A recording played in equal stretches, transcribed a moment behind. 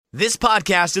This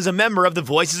podcast is a member of the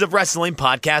Voices of Wrestling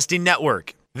Podcasting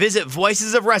Network. Visit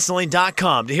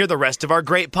voicesofwrestling.com to hear the rest of our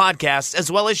great podcasts,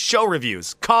 as well as show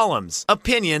reviews, columns,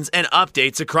 opinions, and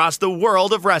updates across the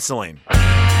world of wrestling.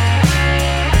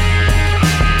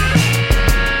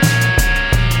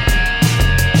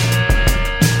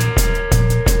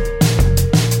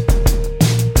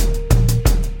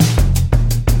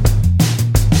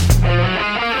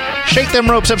 Shake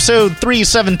Them Ropes, episode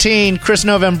 317. Chris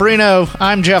Novembrino.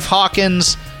 I'm Jeff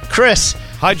Hawkins. Chris.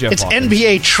 Hi, Jeff It's Hawkins.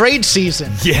 NBA trade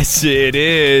season. Yes, it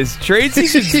is. Trade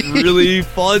season's really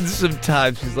fun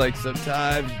sometimes. It's like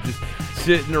sometimes you're just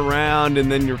sitting around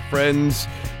and then your friends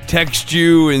text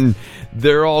you and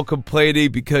they're all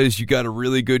complaining because you got a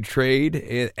really good trade,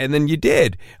 and then you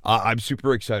did. I'm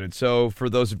super excited. So for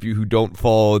those of you who don't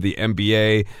follow the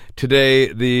NBA,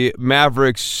 today the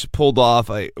Mavericks pulled off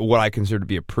what I consider to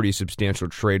be a pretty substantial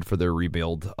trade for their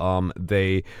rebuild.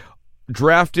 They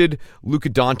drafted Luka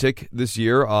Doncic this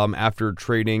year after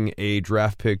trading a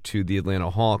draft pick to the Atlanta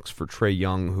Hawks for Trae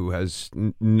Young, who has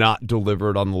not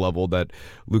delivered on the level that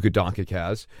Luka Doncic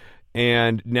has.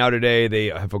 And now today they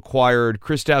have acquired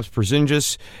Kristaps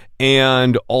Porzingis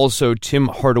and also Tim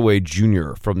Hardaway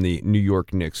Jr. from the New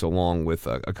York Knicks, along with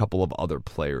a couple of other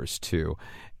players too.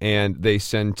 And they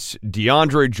sent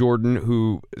DeAndre Jordan,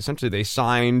 who essentially they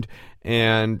signed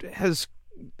and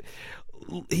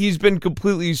he's been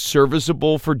completely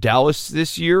serviceable for Dallas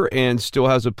this year and still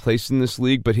has a place in this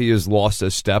league, but he has lost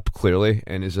a step, clearly,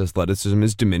 and his athleticism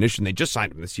is diminished, and they just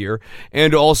signed him this year.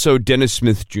 And also Dennis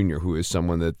Smith Jr., who is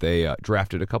someone that they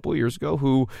drafted a couple of years ago,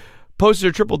 who posted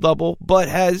a triple-double, but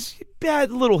has had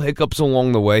little hiccups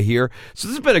along the way here. So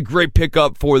this has been a great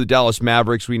pickup for the Dallas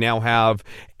Mavericks. We now have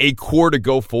a core to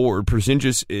go forward.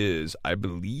 Porzingis is, I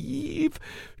believe,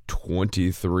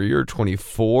 23 or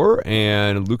 24,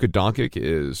 and Luka Doncic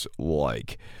is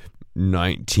like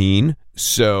 19.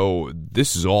 So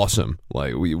this is awesome.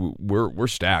 Like we're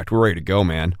stacked. We're ready to go,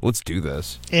 man. Let's do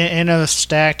this. In a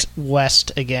stacked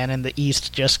West again, and the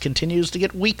East just continues to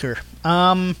get weaker.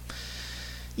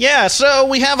 Yeah, so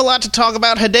we have a lot to talk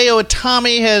about. Hideo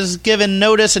Itami has given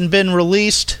notice and been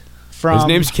released from... His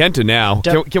name's Kenta now.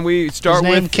 Can we start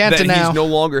with Kenta that now. He's no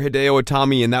longer Hideo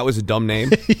Itami, and that was a dumb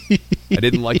name? I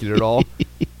didn't like it at all.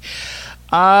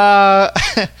 I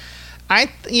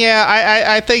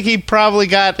think he probably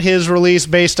got his release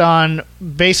based on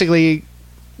basically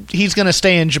he's going to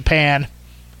stay in Japan,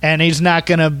 and he's not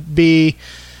going to be...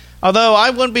 Although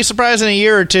I wouldn't be surprised in a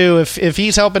year or two if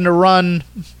he's helping to run,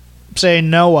 say,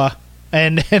 Noah,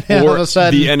 and all of a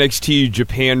sudden... the NXT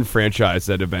Japan franchise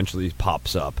that eventually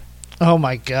pops up. Oh,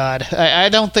 my God. I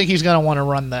don't think he's going to want to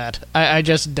run that. I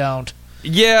just don't.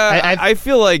 Yeah, I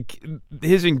feel like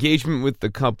his engagement with the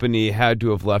company had to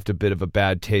have left a bit of a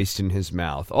bad taste in his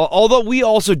mouth. Although we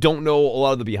also don't know a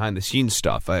lot of the behind-the-scenes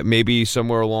stuff. Maybe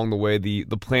somewhere along the way the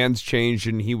plans changed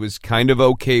and he was kind of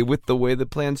okay with the way the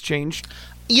plans changed.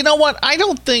 You know what? I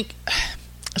don't think...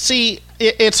 See,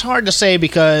 it's hard to say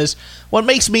because what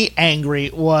makes me angry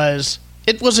was...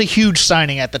 It was a huge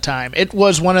signing at the time. It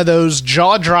was one of those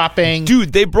jaw-dropping...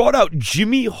 Dude, they brought out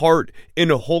Jimmy Hart and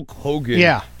Hulk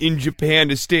Hogan in Japan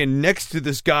to stand next to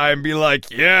this guy and be like,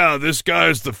 yeah, this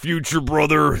guy's the future,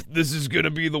 brother. This is going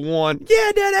to be the one.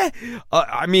 Yeah, Daddy.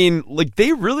 I mean, like,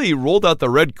 they really rolled out the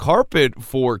red carpet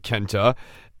for Kenta.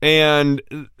 And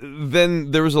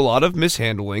then there was a lot of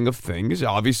mishandling of things.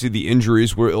 Obviously, the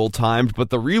injuries were ill-timed,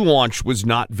 but the relaunch was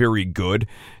not very good.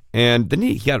 And then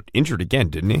he got injured again,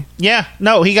 didn't he? Yeah,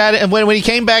 no, he got it. And when he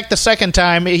came back the second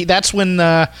time, that's when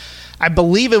I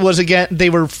believe it was again.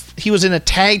 He was in a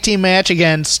tag team match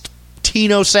against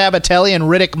Tino Sabatelli and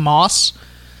Riddick Moss,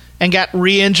 and got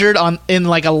re-injured in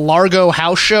like a Largo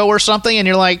house show or something. And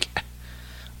you're like,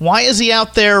 why is he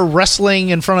out there wrestling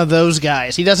in front of those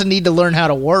guys? He doesn't need to learn how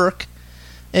to work.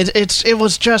 It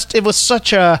was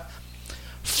such a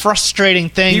frustrating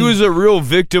thing. He was a real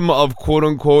victim of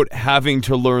quote-unquote having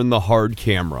to learn the hard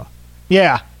camera.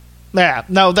 Yeah.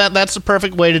 No, that's the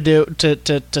perfect way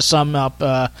to sum up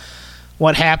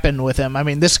what happened with him. I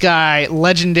mean, this guy,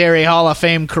 legendary Hall of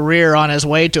Fame career on his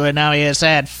way to it. Now he has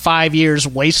had 5 years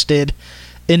wasted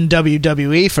in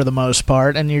WWE for the most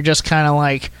part, and you're just kind of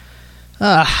like,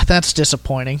 that's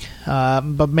disappointing.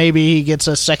 But maybe he gets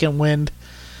a second wind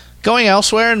going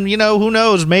elsewhere, and who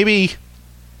knows? Maybe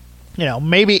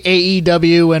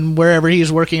AEW and wherever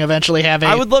he's working eventually have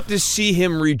I would love to see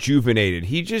him rejuvenated.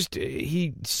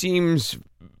 He seems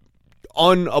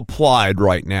unapplied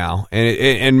right now,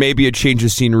 and maybe a change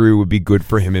of scenery would be good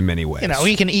for him in many ways.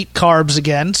 He can eat carbs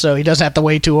again, so he doesn't have to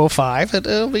weigh 205.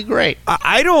 It'll be great.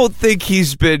 I don't think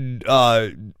he's been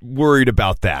worried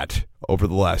about that over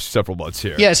the last several months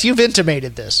here. Yes, you've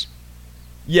intimated this.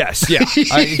 Yes, yeah.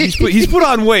 He's put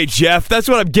on weight, Jeff. That's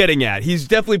what I'm getting at. He's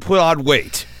definitely put on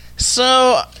weight.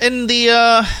 So, in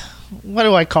the, what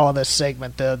do I call this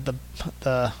segment? The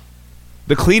cleanup.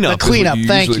 The cleanup, is what you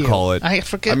thank usually you. call it. I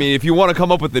forget. I mean, if you want to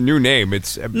come up with a new name,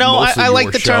 it's No, mostly I like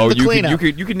your the show. term the cleanup.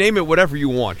 You can name it whatever you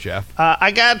want, Jeff.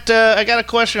 I got a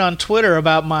question on Twitter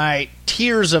about my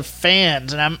tiers of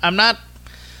fans, and I'm not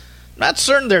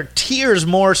certain they're tiers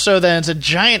more so than it's a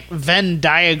giant Venn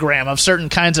diagram of certain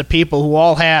kinds of people who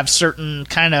all have certain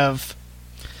kind of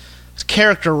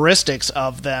characteristics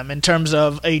of them in terms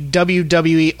of a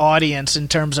WWE audience, in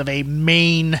terms of a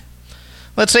main,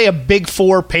 let's say a Big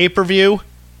Four pay-per-view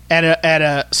at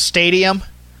a stadium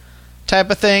type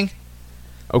of thing.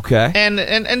 Okay.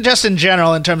 And just in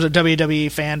general in terms of WWE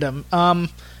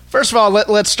fandom. First of all,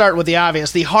 let's start with the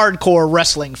obvious, the hardcore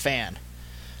wrestling fan.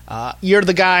 You're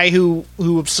the guy who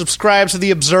subscribes to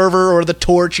the Observer or the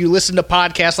Torch. You listen to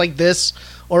podcasts like this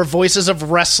or Voices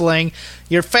of Wrestling.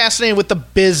 You're fascinated with the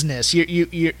business.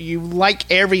 You like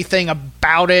everything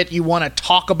about it. You want to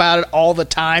talk about it all the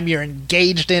time. You're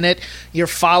engaged in it. You're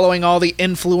following all the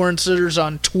influencers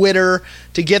on Twitter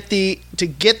to get the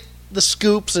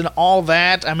scoops and all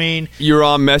that. I mean, you're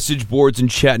on message boards and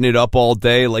chatting it up all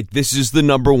day. Like, this is the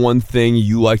number one thing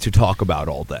you like to talk about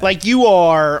all day. Like, you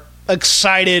are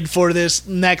excited for this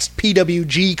next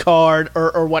PWG card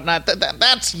or whatnot.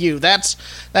 That's you. That's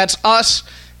us,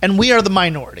 and we are the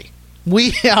minority.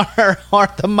 We are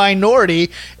the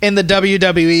minority in the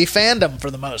WWE fandom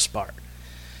for the most part.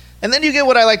 And then you get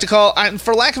what I like to call,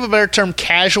 for lack of a better term,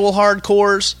 casual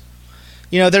hardcores.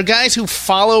 You know, they're guys who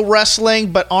follow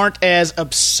wrestling but aren't as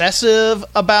obsessive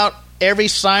about every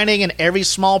signing and every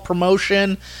small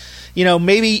promotion. You know,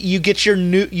 maybe you get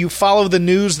you follow the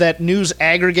news that news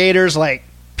aggregators like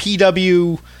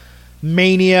PW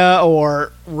Mania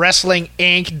or Wrestling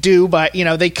Inc. do, but, you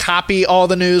know, they copy all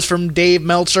the news from Dave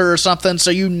Meltzer or something,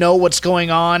 so you know what's going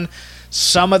on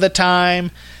some of the time.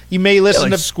 You may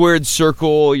listen to Squared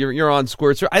Circle. You're on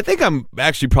Squared Circle. I think I'm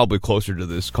actually probably closer to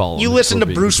this column. You listen to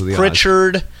Bruce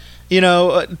Pritchard,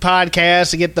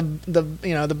 podcast to get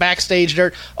the backstage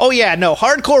dirt. Oh yeah, no,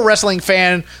 hardcore wrestling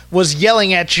fan was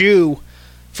yelling at you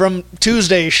from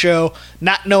Tuesday's show,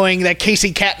 not knowing that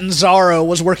Casey Catanzaro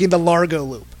was working the Largo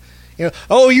loop. You know,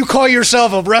 oh, you call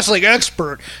yourself a wrestling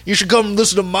expert. You should come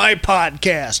listen to my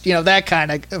podcast. You know, that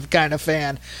kind of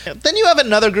fan. Then you have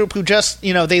another group who just,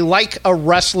 they like a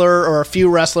wrestler or a few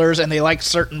wrestlers and they like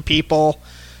certain people.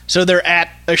 So they're at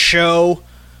a show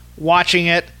watching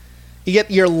it. You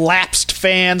get your lapsed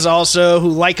fans also who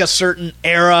like a certain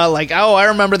era. Like, oh, I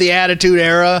remember the Attitude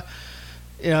Era.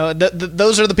 You know,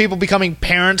 those are the people becoming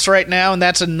parents right now, and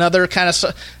that's another kind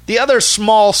of... The other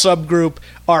small subgroup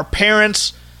are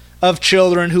parents of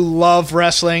children who love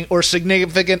wrestling or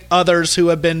significant others who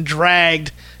have been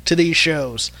dragged to these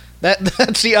shows.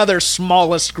 That's the other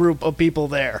smallest group of people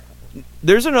there.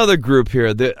 There's another group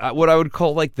here, that what I would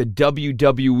call like the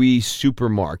WWE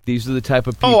supermark. These are the type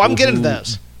of people. Oh, I'm getting to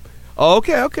those. Oh,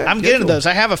 okay. I'm getting to those.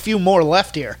 I have a few more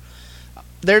left here.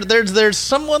 There's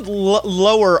somewhat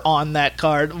lower on that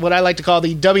card, what I like to call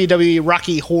the WWE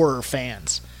Rocky Horror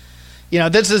fans. You know,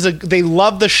 they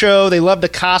love the show, they love to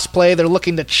cosplay, they're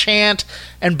looking to chant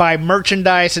and buy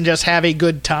merchandise and just have a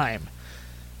good time.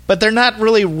 But they're not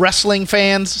really wrestling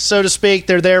fans, so to speak.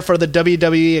 They're there for the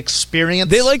WWE experience.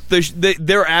 They like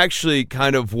they're actually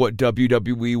kind of what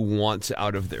WWE wants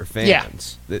out of their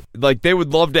fans. Yeah. They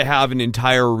would love to have an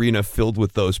entire arena filled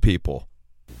with those people.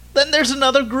 Then there's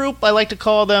another group, I like to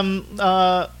call them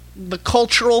the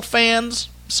cultural fans.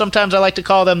 Sometimes I like to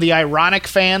call them the ironic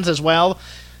fans as well.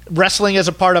 Wrestling is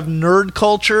a part of nerd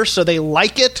culture, so they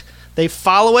like it, they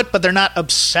follow it, but they're not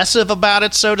obsessive about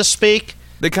it, so to speak.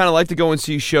 They kind of like to go and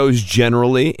see shows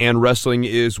generally, and wrestling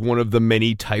is one of the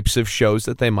many types of shows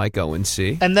that they might go and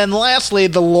see. And then lastly,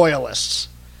 the loyalists.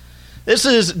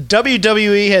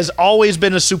 WWE has always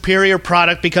been a superior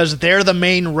product because they're the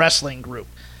main wrestling group.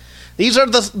 These are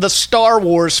the Star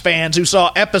Wars fans who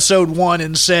saw Episode 1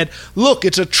 and said, look,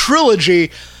 it's a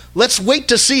trilogy, let's wait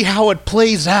to see how it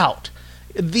plays out.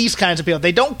 These kinds of people.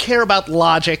 They don't care about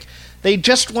logic. They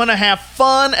just want to have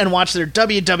fun and watch their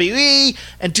WWE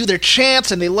and do their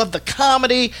chants, and they love the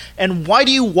comedy. And why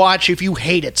do you watch if you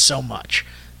hate it so much?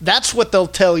 That's what they'll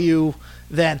tell you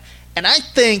then. And I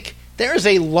think there is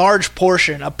a large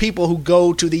portion of people who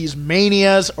go to these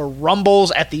manias or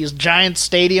rumbles at these giant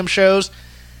stadium shows.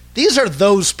 These are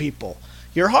those people.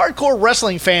 Your hardcore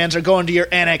wrestling fans are going to your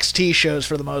NXT shows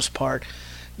for the most part.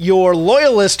 Your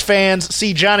loyalist fans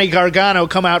see Johnny Gargano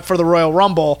come out for the Royal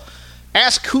Rumble.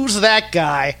 Ask who's that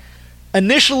guy,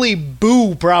 initially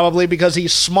boo probably because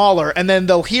he's smaller, and then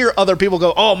they'll hear other people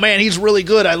go, oh man, he's really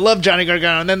good, I love Johnny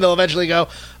Gargano, and then they'll eventually go,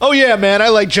 oh yeah man, I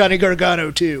like Johnny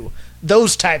Gargano too.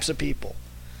 Those types of people.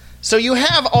 So you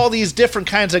have all these different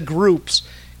kinds of groups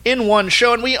in one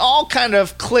show, and we all kind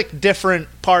of click different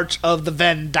parts of the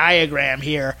Venn diagram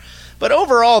here. But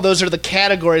overall, those are the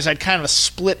categories I'd kind of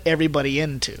split everybody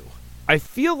into. I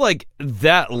feel like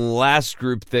that last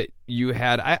group that you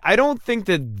had, I don't think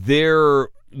that they're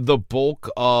the bulk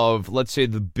of, let's say,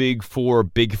 the big 4,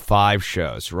 big 5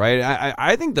 shows, right?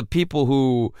 I think the people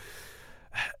who...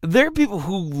 There are people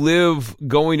who live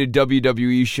going to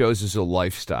WWE shows as a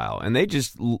lifestyle, and they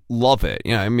just love it.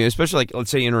 You know, I mean, especially like, let's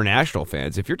say, international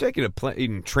fans. If you're taking a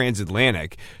plane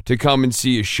transatlantic to come and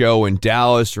see a show in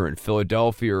Dallas or in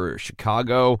Philadelphia or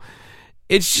Chicago,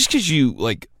 it's just because you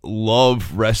like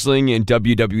love wrestling and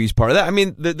WWE's part of that. I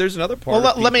mean, there's another part.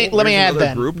 Well, let me add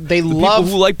that group. They love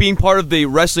people who like being part of the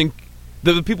wrestling.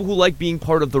 The people who like being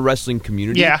part of the wrestling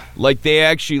community. Yeah, like they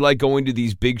actually like going to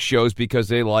these big shows because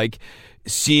they like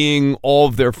seeing all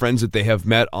of their friends that they have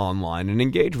met online and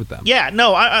engage with them. Yeah,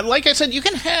 no, like I said, you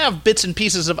can have bits and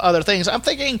pieces of other things. I'm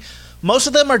thinking most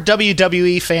of them are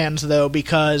WWE fans, though,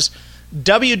 because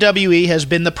WWE has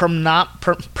been the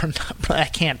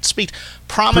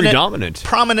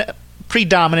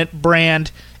predominant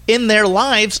brand in their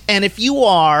lives, and if you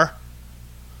are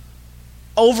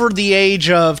over the age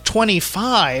of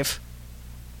 25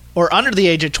 or under the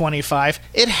age of 25,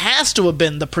 it has to have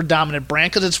been the predominant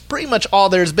brand because it's pretty much all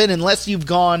there's been, unless you've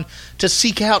gone to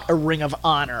seek out a Ring of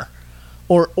Honor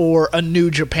or a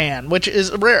New Japan, which is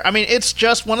rare. I mean, it's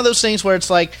just one of those things where it's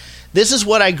like, this is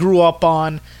what I grew up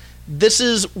on. This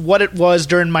is what it was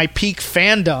during my peak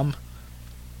fandom.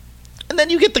 And then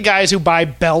you get the guys who buy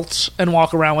belts and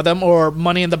walk around with them, or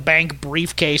Money in the Bank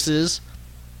briefcases,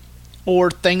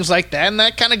 or things like that. And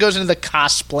that kind of goes into the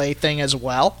cosplay thing as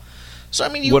well. So I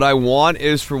mean, what I want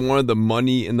is for one of the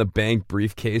Money in the Bank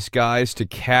briefcase guys to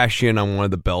cash in on one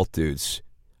of the belt dudes.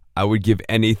 I would give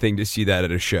anything to see that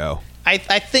at a show. I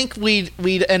think we'd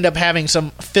end up having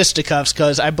some fisticuffs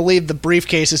because I believe the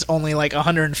briefcase is only like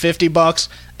 $150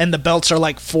 and the belts are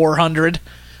like $400.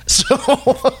 So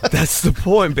that's the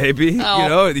point, baby. Oh. You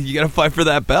know, you got to fight for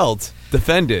that belt.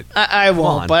 Defend it. I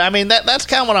won't, but I mean that's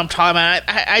kind of what I'm talking about.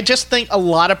 I just think a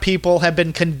lot of people have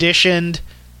been conditioned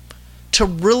to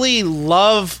really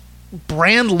love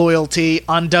brand loyalty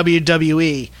on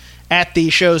WWE at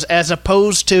these shows, as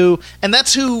opposed to, and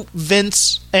that's who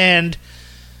Vince and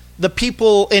the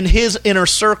people in his inner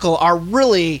circle are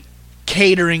really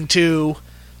catering to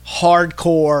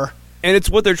hardcore. And it's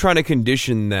what they're trying to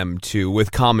condition them to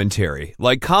with commentary.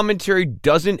 Like, commentary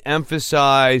doesn't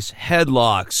emphasize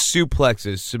headlocks,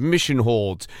 suplexes, submission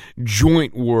holds,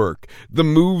 joint work, the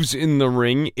moves in the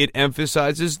ring. It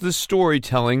emphasizes the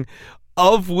storytelling,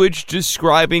 of which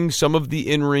describing some of the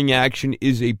in-ring action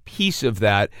is a piece of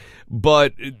that.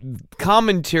 But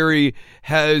commentary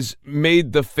has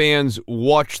made the fans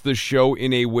watch the show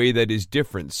in a way that is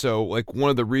different. So, like, one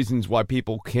of the reasons why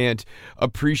people can't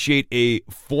appreciate a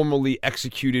formally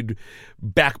executed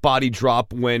back body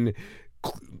drop when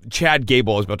Chad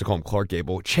Gable, I was about to call him Clark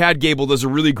Gable. Chad Gable does a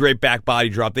really great back body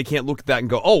drop. They can't look at that and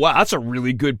go, oh, wow, that's a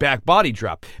really good back body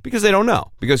drop. Because they don't know.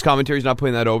 Because commentary's not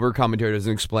putting that over. Commentary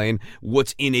doesn't explain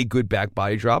what's in a good back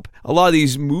body drop. A lot of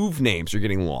these move names are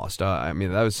getting lost. I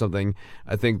mean, that was something,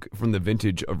 I think, from the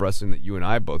vintage of wrestling that you and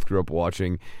I both grew up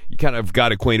watching. You kind of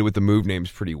got acquainted with the move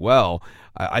names pretty well.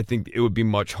 I think it would be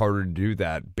much harder to do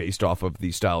that based off of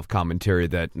the style of commentary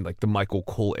that, like, the Michael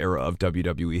Cole era of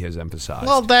WWE has emphasized.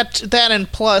 Well, that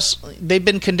and plus, they've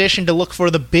been conditioned to look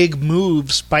for the big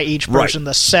moves by each person, right.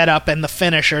 The setup and the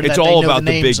finisher. It's that all they know about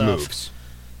the big of. moves.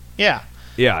 Yeah.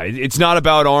 Yeah, it's not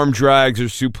about arm drags or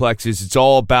suplexes. It's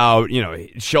all about, you know,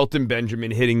 Shelton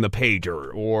Benjamin hitting the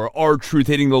pager or R-Truth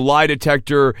hitting the lie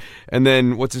detector, and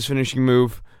then what's his finishing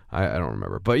move? I don't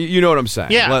remember, but you know what I'm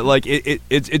saying. Yeah. Like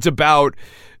it's about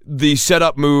the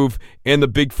setup move and the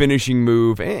big finishing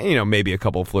move, and, you know, maybe a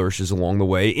couple of flourishes along the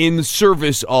way in the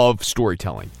service of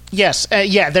storytelling. Yes,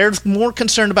 they're more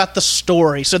concerned about the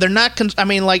story, so they're not.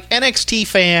 Like NXT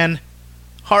fan,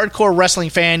 hardcore wrestling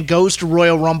fan goes to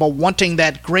Royal Rumble wanting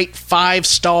that great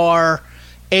 5-star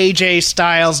AJ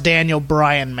Styles Daniel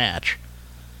Bryan match.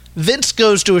 Vince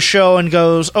goes to a show and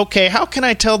goes, okay, how can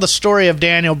I tell the story of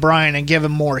Daniel Bryan and give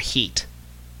him more heat?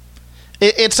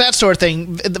 It's that sort of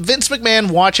thing. Vince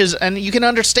McMahon watches, and you can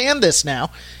understand this now,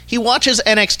 he watches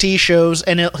NXT shows,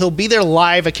 and he'll be there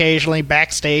live occasionally,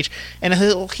 backstage, and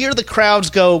he'll hear the crowds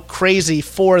go crazy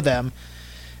for them,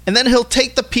 and then he'll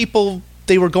take the people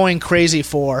they were going crazy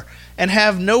for and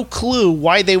have no clue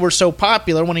why they were so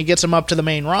popular when he gets them up to the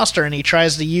main roster and he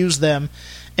tries to use them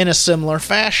in a similar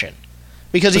fashion.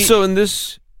 Because so in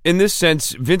this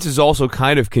sense, Vince has also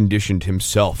kind of conditioned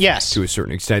himself yes. to a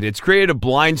certain extent. It's created a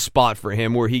blind spot for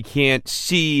him where he can't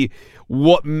see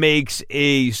what makes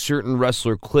a certain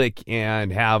wrestler click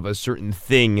and have a certain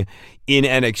thing in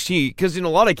NXT, because in a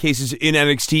lot of cases in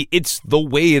NXT, it's the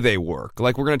way they work.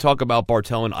 Like we're going to talk about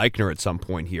Bartel and Eichner at some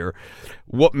point here.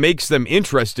 What makes them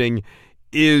interesting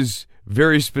is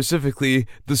very specifically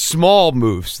the small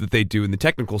moves that they do in the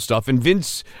technical stuff, and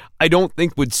Vince, I don't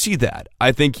think, would see that.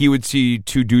 I think he would see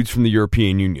two dudes from the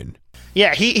European Union.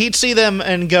 Yeah, he'd see them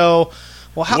and go,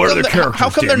 well, how come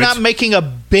come they're not making a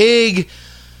big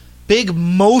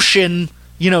motion,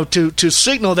 to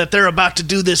signal that they're about to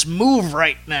do this move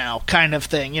right now, kind of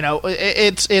thing.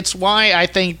 It's why I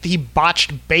think he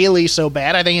botched Bayley so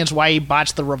bad. I think it's why he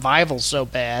botched the Revival so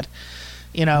bad.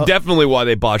 Definitely why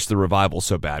they botched the Revival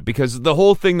so bad, because the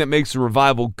whole thing that makes the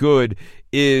Revival good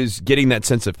is getting that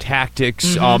sense of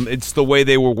tactics. Mm-hmm. It's the way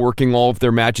they were working all of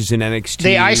their matches in NXT.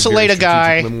 They isolate a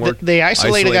guy. They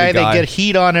get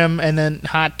heat on him, and then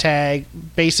hot tag,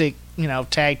 basic,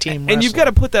 tag team wrestling. And you've got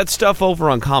to put that stuff over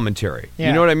on commentary. Yeah.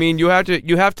 You know what I mean? You have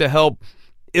to help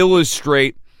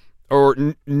illustrate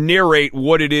or narrate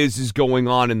what it is going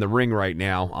on in the ring right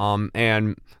now.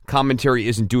 And commentary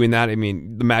isn't doing that. I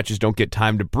mean, the matches don't get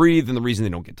time to breathe, and the reason they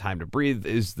don't get time to breathe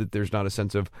is that there's not a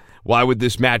sense of why would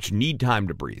this match need time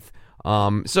to breathe.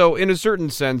 So in a certain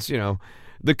sense,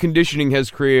 the conditioning has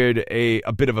created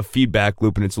a bit of a feedback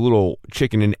loop, and it's a little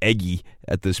chicken and eggy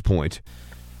at this point.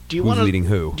 Who's leading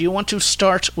who? Do you want to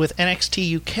start with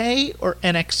NXT UK or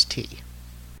NXT?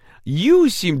 You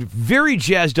seemed very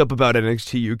jazzed up about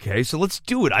NXT UK, so let's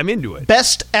do it. I'm into it.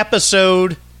 Best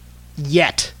episode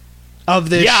yet of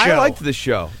this show. Yeah, I liked this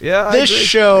show. Yeah, this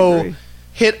show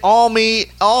hit all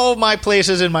my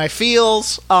places in my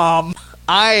feels.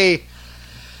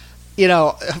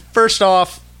 First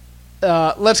off,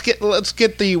 let's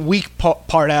get the weak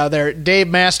part out of there. Dave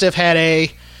Mastiff had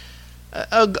a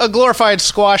glorified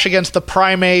squash against the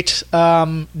Primate.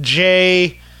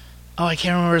 Jay, I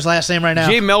can't remember his last name right now.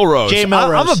 Jay Melrose.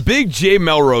 I'm a big Jay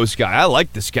Melrose guy. I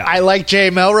like this guy. I like Jay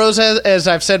Melrose, as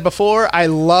I've said before. I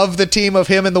love the team of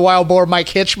him and the Wild Boar Mike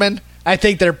Hitchman. I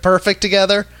think they're perfect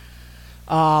together.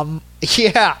 I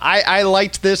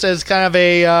liked this as kind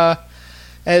of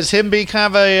as him being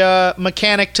kind of a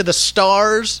mechanic to the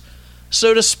stars,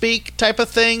 so to speak, type of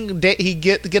thing. He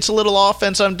gets a little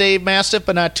offense on Dave Mastiff,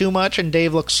 but not too much, and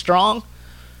Dave looks strong.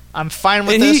 I'm fine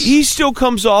with this. He still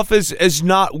comes off as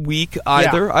not weak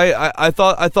either. Yeah. I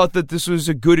thought that this was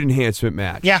a good enhancement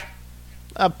match. Yeah,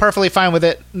 I'm perfectly fine with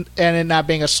it, and it not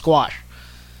being a squash.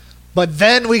 But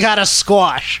then we got a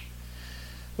squash.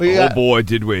 Boy,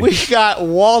 did we! We got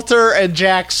Walter and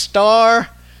Jack Starr.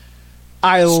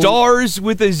 Stars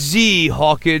with a Z,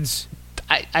 Hawkins.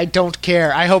 I don't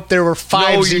care. I hope there were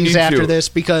 5 Z's after this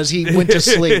because he went to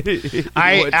sleep.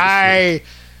 I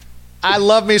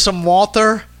love me some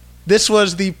Walter. This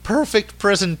was the perfect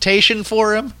presentation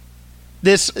for him.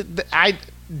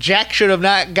 Jack should have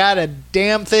not got a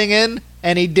damn thing in,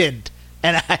 and he didn't.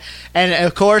 And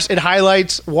of course, it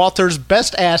highlights Walter's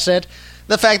best asset,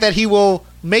 the fact that he will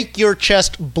make your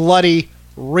chest bloody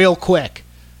real quick.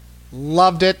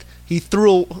 Loved it. He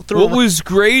threw. What was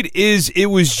great is it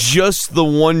was just the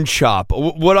one chop.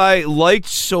 What I liked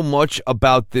so much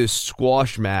about this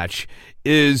squash match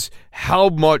is how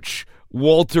much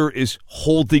Walter is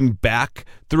holding back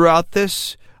throughout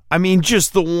this. I mean,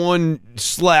 just the one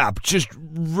slap just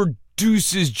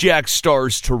reduces Jack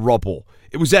Starr's to rubble.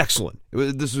 It was excellent.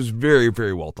 This was very,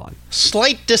 very well done.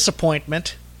 Slight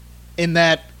disappointment in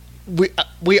that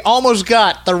we almost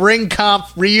got the ring comp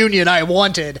reunion I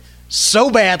wanted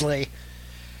so badly,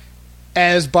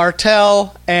 as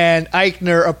Bartel and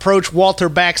Eichner approach Walter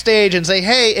backstage and say,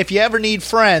 hey, if you ever need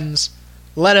friends,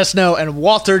 let us know. And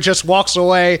Walter just walks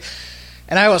away.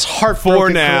 And I was heartbroken. For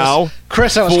now.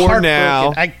 Chris, I was heartbroken.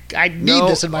 Now. I need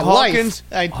this in my life.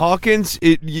 Hawkins,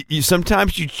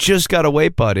 sometimes you just got to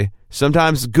wait, buddy.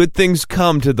 Sometimes good things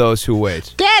come to those who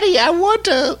wait. Daddy, I want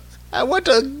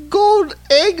a gold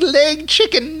egg leg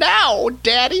chicken now,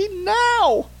 Daddy,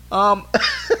 now.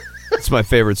 It's my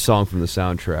favorite song from the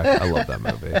soundtrack. I love that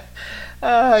movie.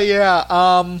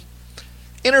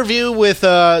 Interview with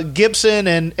Gibson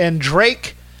and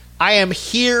Drake. I am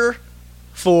here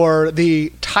for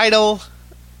the title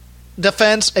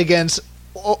defense against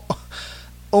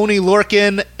Oni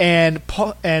Lorcan and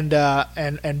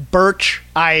Birch.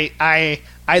 I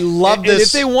love this. And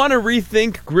if they want to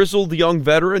rethink grizzled young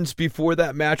veterans before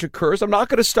that match occurs, I'm not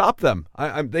going to stop them.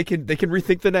 They can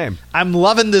rethink the name. I'm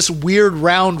loving this weird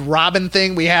round robin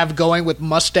thing we have going with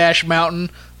Mustache Mountain,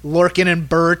 Lorcan and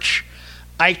Birch,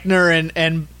 Eichner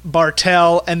and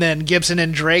Bartel, and then Gibson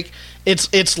and Drake.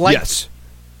 It's like yes.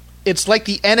 It's like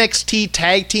the NXT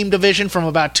tag team division from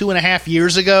about 2.5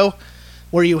 years ago,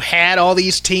 where you had all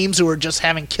these teams who were just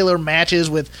having killer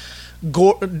matches with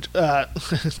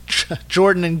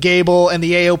Jordan and Gable and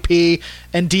the AOP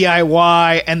and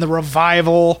DIY and the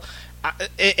Revival.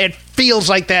 It feels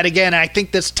like that again. I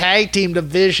think this tag team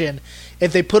division,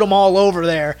 if they put them all over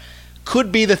there,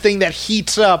 could be the thing that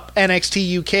heats up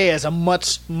NXT UK as a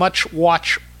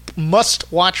must-watch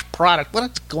product.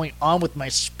 What is going on with my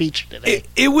speech today?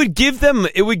 It would give them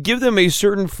a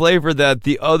certain flavor that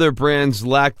the other brands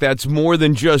lack. That's more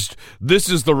than just this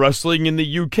is the wrestling in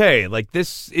the UK. Like,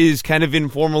 this is kind of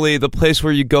informally the place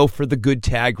where you go for the good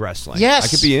tag wrestling. Yes, I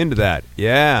could be into that.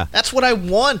 Yeah, that's what I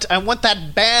want. I want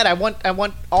that bad. I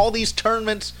want all these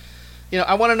tournaments.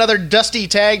 I want another Dusty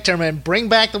Tag Tournament. Bring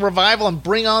back the Revival and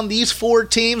bring on these 4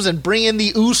 teams and bring in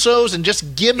the Usos and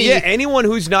just give me... Yeah, anyone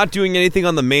who's not doing anything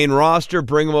on the main roster,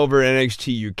 bring them over to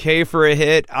NXT UK for a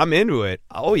hit. I'm into it.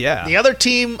 Oh, yeah. The other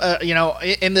team,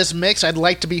 in this mix I'd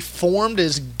like to be formed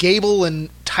is Gable and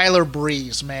Tyler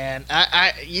Breeze, man.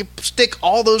 You stick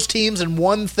all those teams in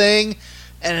one thing...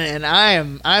 And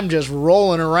I'm just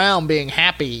rolling around being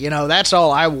happy. That's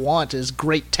all I want is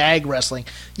great tag wrestling.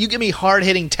 You give me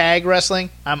hard-hitting tag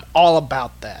wrestling, I'm all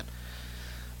about that.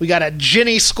 We got a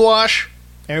Ginny squash.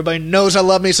 Everybody knows I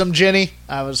love me some Ginny.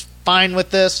 I was fine with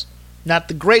this. Not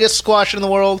the greatest squash in the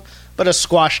world, but a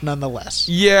squash nonetheless.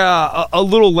 Yeah, a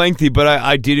little lengthy, but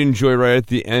I did enjoy right at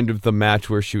the end of the match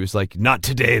where she was like, "Not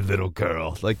today, little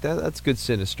girl." Like that's good,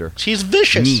 sinister. She's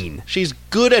vicious. Mean. She's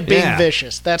good at being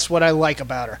vicious. That's what I like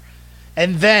about her.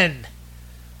 And then,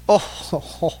 all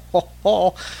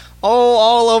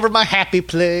over my happy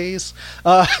place.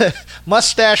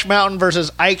 Mustache Mountain versus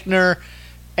Eichner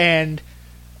and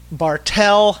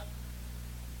Bartel.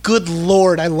 Good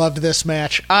Lord, I loved this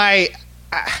match.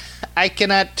 I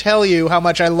cannot tell you how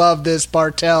much I love this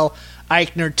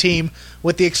Bartel-Eichner team,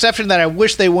 with the exception that I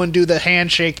wish they wouldn't do the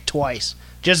handshake twice.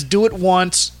 Just do it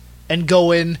once and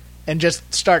go in and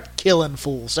just start killing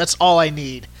fools. That's all I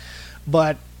need.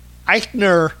 But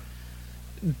Eichner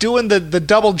doing the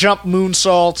double jump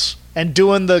moonsaults and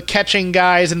doing the catching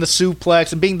guys in the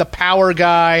suplex and being the power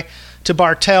guy to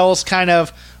Bartel's kind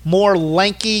of more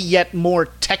lanky yet more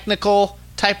technical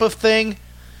type of thing.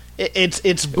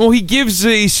 Well, he gives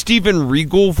a Steven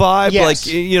Regal vibe. Yes.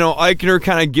 Like, Eichner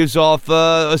kind of gives off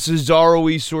a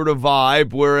Cesaro-y sort of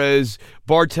vibe, whereas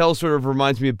Bartel sort of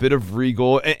reminds me a bit of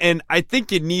Regal. And I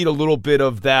think you need a little bit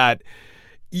of that.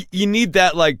 You need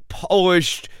that, like,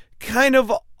 polished, kind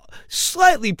of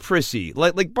slightly prissy.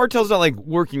 Like Bartel's not, like,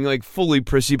 working, like, fully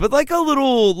prissy, but, like, a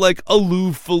little, like,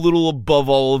 aloof, a little above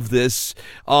all of this,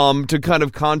 to kind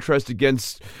of contrast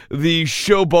against the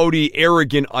showboaty,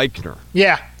 arrogant Eichner.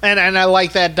 Yeah, and I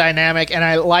like that dynamic, and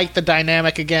I like the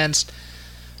dynamic against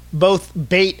both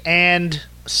Bate and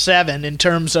Seven in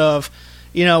terms of,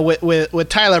 with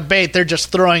Tyler Bate, they're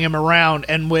just throwing him around,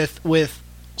 and with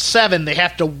Seven, they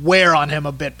have to wear on him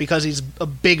a bit because he's a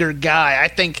bigger guy. I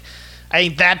think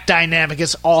that dynamic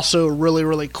is also really,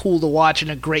 really cool to watch in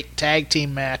a great tag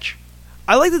team match.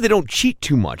 I like that they don't cheat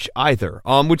too much either,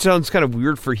 which sounds kind of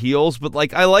weird for heels, but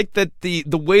like I like that the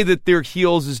way that their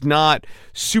heels is not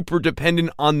super dependent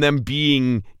on them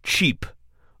being cheap.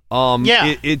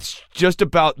 It's just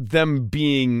about them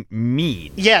being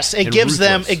mean. Yes, it gives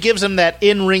them that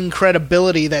in-ring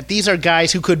credibility that these are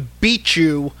guys who could beat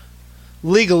you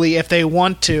legally if they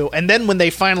want to, and then when they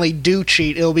finally do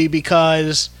cheat, it'll be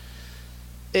because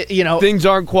things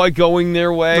aren't quite going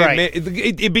their way. Right.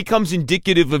 It becomes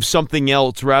indicative of something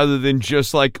else rather than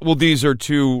just like, well, these are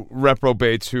two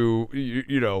reprobates who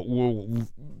will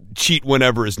cheat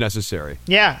whenever is necessary.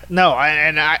 Yeah, no,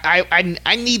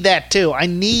 I need that too. I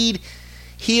need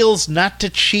heels not to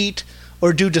cheat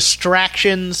or do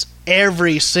distractions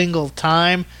every single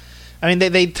time. I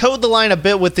mean, they towed the line a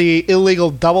bit with the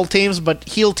illegal double teams, but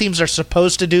heel teams are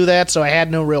supposed to do that, so I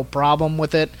had no real problem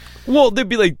with it. Well, they'd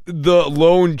be like the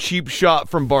lone cheap shot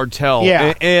from Bartel.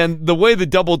 Yeah. And the way the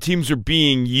double teams are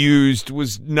being used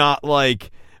was not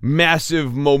like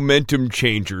massive momentum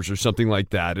changers or something like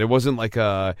that. It wasn't like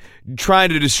trying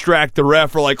to distract the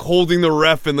ref or like holding the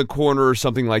ref in the corner or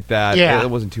something like that. Yeah. It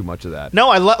wasn't too much of that. No,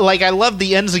 I love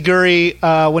the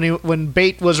Enziguri when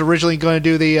Bate was originally going to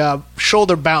do the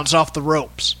shoulder bounce off the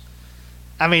ropes.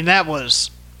 I mean, that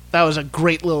was a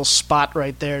great little spot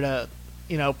right there to,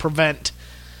 prevent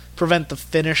the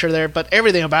finisher there. But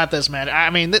everything about this, man, I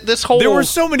mean, this whole... There were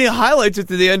so many highlights at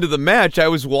the end of the match. I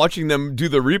was watching them do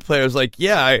the replay. I was like,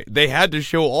 they had to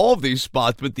show all of these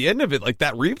spots, but at the end of it, like,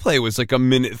 that replay was like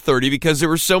 1:30 because there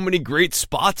were so many great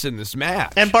spots in this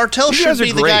match. And Bartel should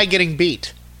be the guy getting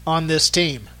beat on this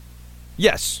team.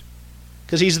 Yes.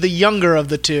 Because he's the younger of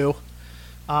the two.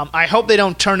 I hope they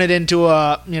don't turn it into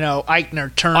a,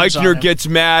 Eichner turns on him. Eichner gets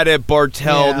mad at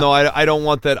Bartel. Yeah. No, I don't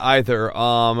want that either.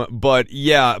 But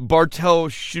yeah, Bartel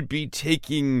should be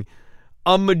taking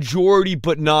a majority,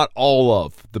 but not all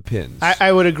of the pins. I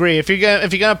would agree. If you're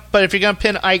gonna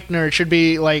pin Eichner, it should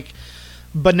be like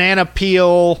banana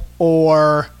peel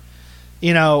or,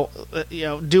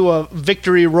 do a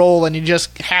victory roll and you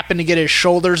just happen to get his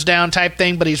shoulders down type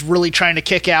thing, but he's really trying to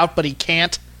kick out, but he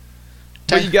can't.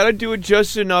 But you got to do it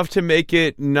just enough to make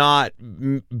it not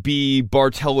be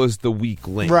Bartel as the weak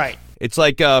link. Right. It's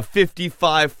like a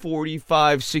 55,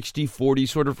 45, 60, 40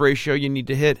 sort of ratio you need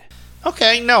to hit.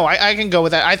 Okay, no, I can go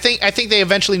with that. I think they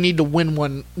eventually need to win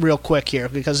one real quick here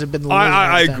because they've been losing.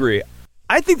 I agree.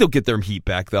 I think they'll get their heat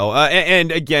back, though.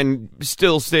 And again,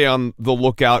 still stay on the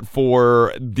lookout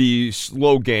for the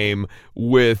slow game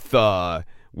with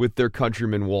their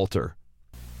countryman Walter.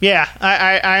 Yeah,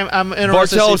 I'm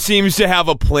interested. Bartel seems to have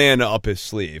a plan up his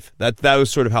sleeve. That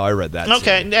was sort of how I read that.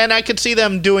 Okay, scene. and I could see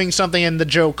them doing something in the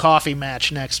Joe Coffey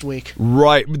match next week.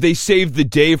 Right, they saved the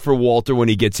day for Walter when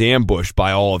he gets ambushed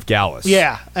by all of Gallus.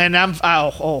 Yeah, and give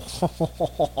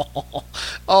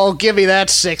me that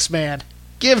 6-man.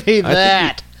 Give me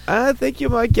that. I think you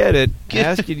might get it.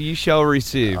 Ask it, you shall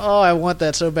receive. Oh, I want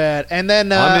that so bad. And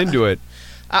then I'm into it.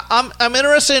 I'm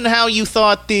interested in how you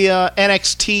thought the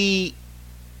NXT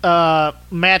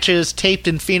matches taped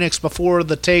in Phoenix before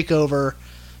the takeover,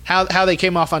 how they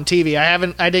came off on TV. I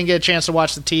didn't get a chance to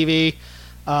watch the TV,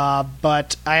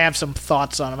 but I have some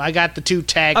thoughts on them. I got the 2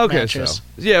 tag matches. So.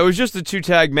 Yeah, it was just the 2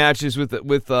 tag matches with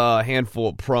a handful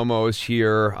of promos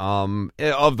here.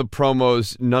 Of the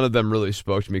promos, none of them really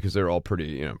spoke to me because they're all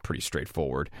pretty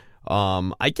straightforward.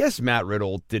 I guess Matt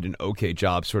Riddle did an okay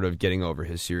job sort of getting over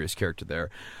his serious character there.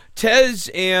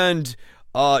 Tez and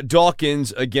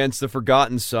Dawkins against the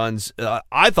Forgotten Sons.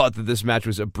 I thought that this match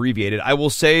was abbreviated. I will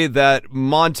say that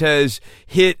Montez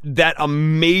hit that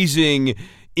amazing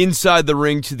inside the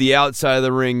ring to the outside of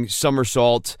the ring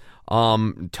somersault,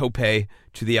 tope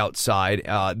to the outside.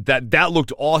 That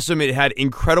looked awesome. It had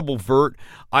incredible vert.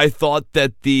 I thought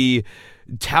that the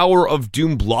Tower of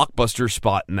Doom blockbuster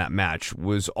spot in that match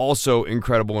was also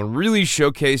incredible and really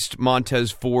showcased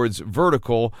Montez Ford's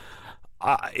vertical.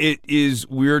 It is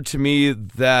weird to me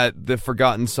that the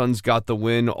Forgotten Sons got the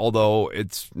win, although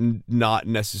it's not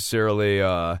necessarily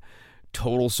a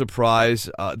total surprise.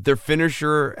 Their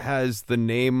finisher has the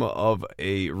name of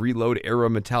a Reload era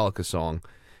Metallica song.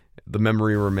 The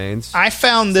Memory Remains. I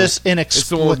found this inexplicable. It's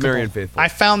the one with Marion Faithfull. I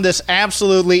found this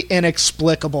absolutely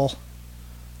inexplicable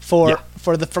for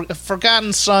the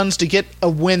Forgotten Sons to get a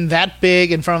win that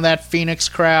big in front of that Phoenix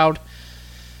crowd.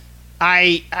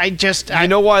 I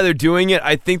know why they're doing it.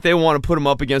 I think they want to put them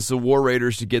up against the War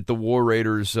Raiders to get the War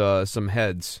Raiders some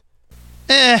heads.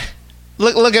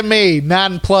 Look at me,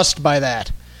 nonplussed by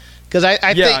that. Because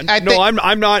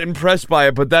I'm not impressed by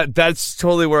it, but that's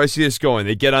totally where I see this going.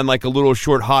 They get on like a little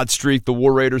short hot streak. The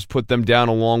War Raiders put them down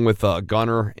along with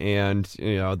Gunner, and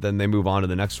then they move on to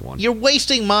the next one. You're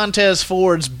wasting Montez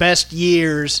Ford's best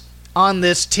years on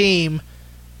this team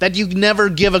that you never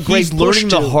give a great push to. He's learning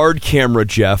the hard camera,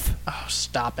 Jeff. Oh,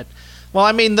 stop it. Well,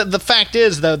 I mean, the fact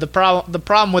is, though, the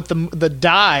problem with the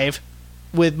dive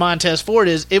with Montez Ford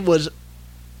is it was,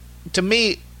 to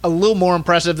me, a little more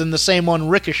impressive than the same one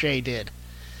Ricochet did.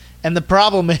 And the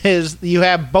problem is you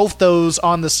have both those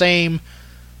on the same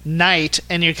night,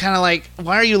 and you're kind of like,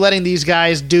 why are you letting these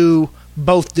guys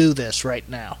both do this right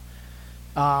now?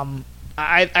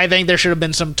 I think there should have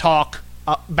been some talk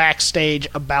backstage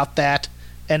about that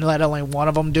and let only one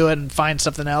of them do it and find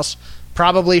something else,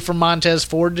 probably for Montez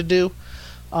Ford to do.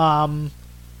 But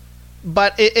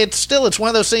it's one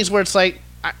of those things where it's like,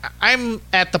 I'm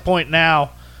at the point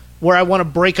now where I want to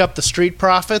break up the Street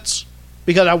Profits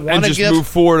because I want to move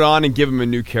forward on and give them a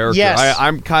new character. Yes.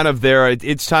 I'm kind of there.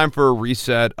 It's time for a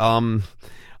reset. Although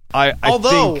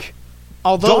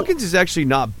Dawkins is actually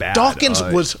not bad. Dawkins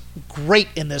was great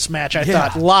in this match, I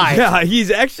thought, live. Yeah,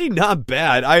 he's actually not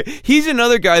bad. He's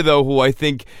another guy, though, who I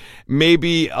think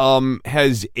maybe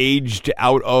has aged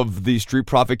out of the Street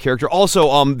Profit character.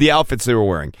 Also, the outfits they were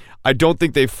wearing. I don't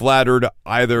think they flattered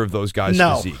either of those guys'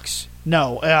 physiques.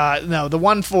 No, the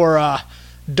one for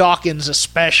Dawkins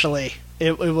especially,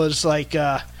 it was like...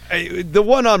 the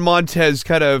one on Montez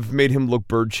kind of made him look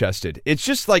bird-chested. It's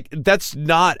just like that's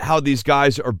not how these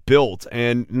guys are built.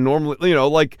 And normally,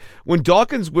 like when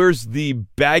Dawkins wears the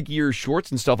baggier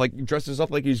shorts and stuff, like dresses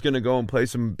up like he's going to go and play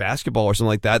some basketball or something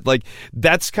like that. Like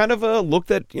that's kind of a look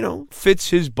that fits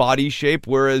his body shape.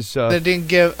 Whereas that didn't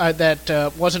give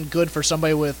that wasn't good for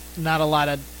somebody with not a lot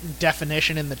of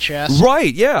definition in the chest.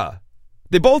 Right? Yeah.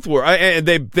 They both were.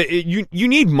 You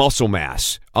need muscle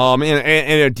mass, and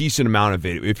a decent amount of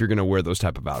it if you're going to wear those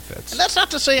type of outfits. And that's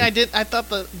not to say I thought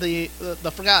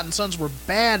the Forgotten Sons were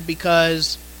bad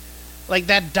because, like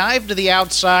that dive to the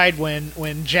outside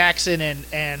when Jackson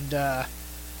and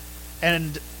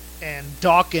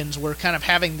Dawkins were kind of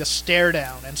having the stare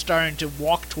down and starting to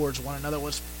walk towards one another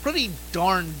was pretty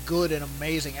darn good and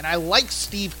amazing. And I like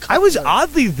Steve Cutler. I was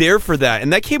oddly there for that,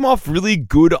 and that came off really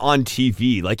good on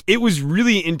TV. Like, it was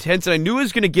really intense, and I knew it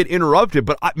was going to get interrupted.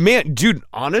 But, dude,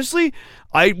 honestly,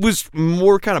 I was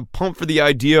more kind of pumped for the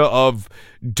idea of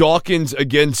Dawkins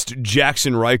against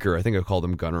Jackson Riker. I think I called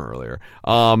him Gunner earlier.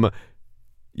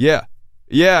 Yeah,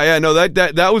 no,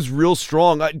 that was real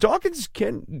strong. Dawkins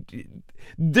can...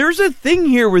 There's a thing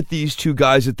here with these two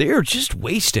guys that they are just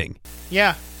wasting.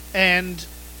 Yeah, and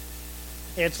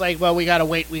it's like, well, we gotta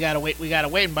wait,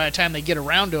 and by the time they get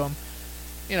around to him,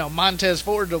 Montez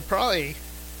Ford will probably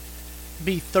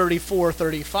be 34,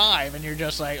 35, and you're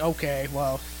just like, okay,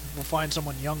 well, we'll find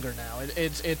someone younger now.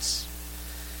 It's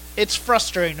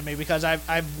frustrating to me because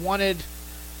I've wanted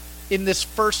in this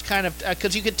first kind of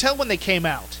because you could tell when they came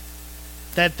out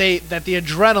that the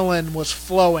adrenaline was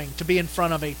flowing to be in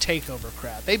front of a takeover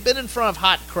crowd. They've been in front of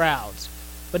hot crowds,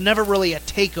 but never really a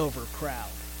takeover crowd.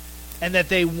 And that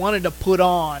they wanted to put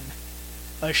on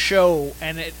a show,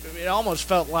 and it almost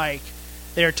felt like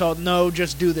they were told, no,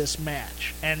 just do this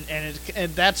match. And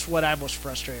that's what I was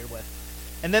frustrated with.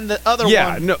 And then the other one...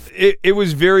 Yeah, no, it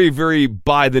was very, very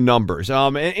by the numbers.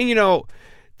 And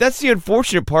that's the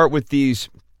unfortunate part with these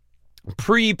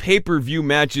pre-pay-per-view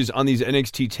matches on these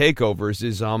NXT takeovers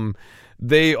is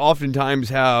they oftentimes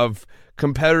have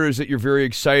competitors that you're very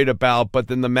excited about, but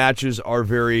then the matches are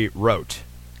very rote.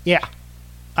 Yeah,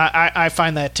 I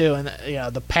find that too, and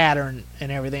the pattern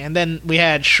and everything. And then we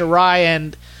had Shirai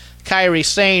and Kairi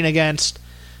Sane against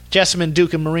Jessamyn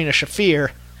Duke and Marina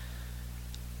Shafir.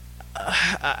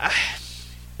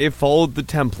 It followed the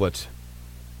template.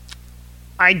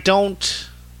 I don't...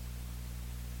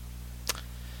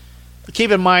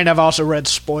 Keep in mind, I've also read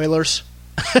spoilers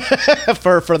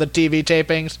for the TV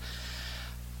tapings.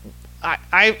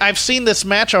 I've seen this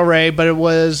match already, but it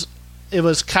was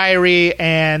Kairi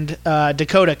and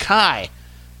Dakota Kai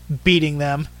beating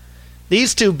them.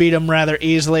 These two beat them rather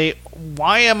easily.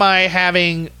 Why am I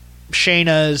having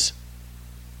Shayna's,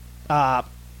 for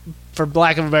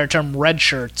lack of a better term, red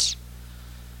shirts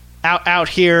out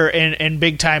here in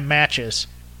big time matches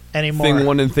anymore? Thing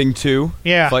 1 and thing 2.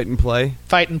 Yeah. Fight and play.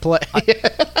 I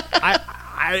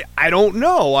don't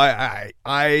know.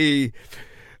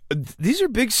 These are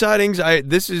big sightings.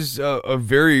 This is a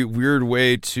very weird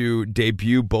way to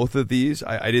debut both of these.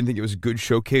 I didn't think it was a good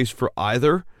showcase for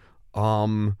either.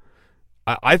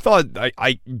 I thought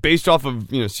I based off of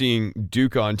seeing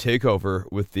Duke on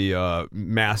Takeover with the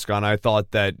mask on, I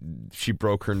thought that she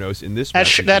broke her nose in this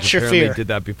match. That's Shafir. Did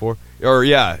that before, or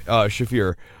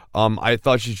Shafir. I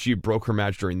thought she broke her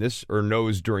match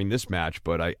nose during this match,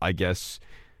 but I guess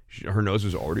her nose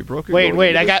was already broken.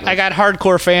 Wait! I got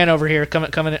hardcore fan over here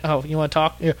coming. Oh, you want to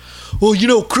talk? Yeah.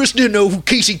 Well, Chris didn't know who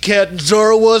Casey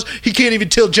Catanzaro was. He can't even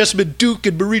tell Jessamyn Duke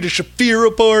and Marina Shafir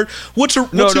apart. What's his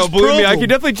believe problem? Me, I can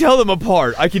definitely tell them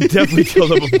apart.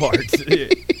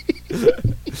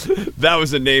 That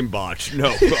was a name botch.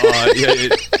 No.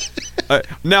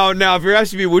 Now, if you're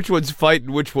asking me which one's fight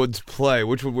and which one's play,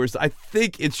 which one wears, I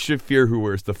think it's Shafir who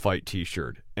wears the fight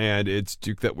T-shirt, and it's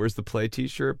Duke that wears the play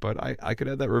T-shirt. But I could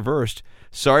have that reversed.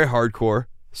 Sorry, hardcore.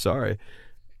 Sorry.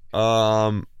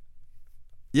 Yeah,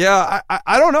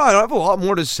 I don't know. I don't have a lot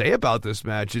more to say about this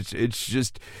match. It's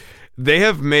just they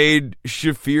have made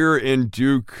Shafir and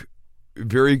Duke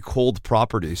very cold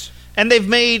properties, and they've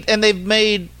made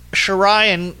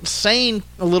Shirai and Sane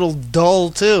a little dull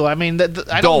too. I mean,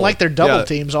 I don't like their double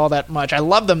teams all that much. I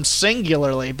love them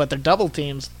singularly, but their double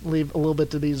teams leave a little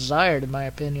bit to be desired, in my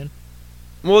opinion.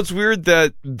 Well, it's weird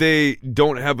that they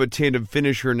don't have a tandem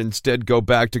finisher and instead go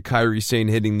back to Kairi Sane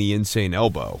hitting the insane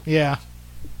elbow. Yeah.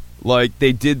 Like,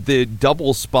 they did the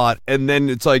double spot, and then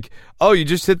it's like, oh, you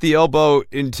just hit the elbow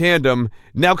in tandem.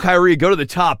 Now, Kairi, go to the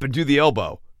top and do the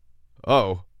elbow.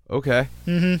 Oh, okay.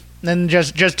 Mm-hmm. Then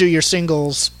just do your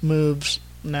singles moves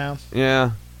now.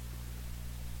 Yeah.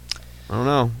 I don't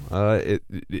know.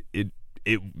 It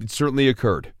certainly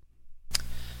occurred.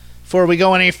 Before we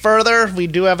go any further, we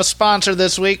do have a sponsor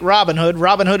this week, Robinhood.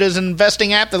 Robinhood is an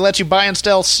investing app that lets you buy and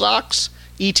sell stocks,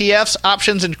 ETFs,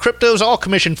 options, and cryptos, all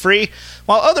commission-free.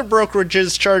 While other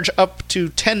brokerages charge up to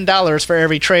 $10 for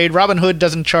every trade, Robinhood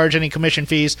doesn't charge any commission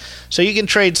fees, so you can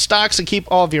trade stocks and keep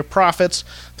all of your profits.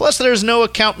 Plus, there's no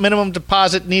account minimum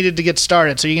deposit needed to get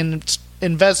started, so you can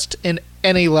invest in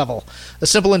any level. The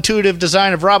simple, intuitive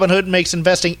design of Robinhood makes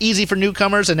investing easy for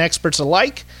newcomers and experts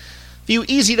alike. View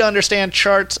easy-to-understand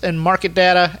charts and market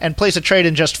data, and place a trade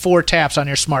in just 4 taps on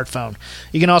your smartphone.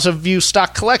 You can also view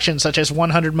stock collections, such as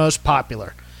 100 most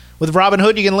popular. With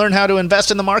Robinhood, you can learn how to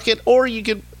invest in the market, or you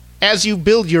can, as you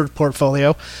build your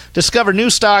portfolio, discover new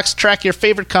stocks, track your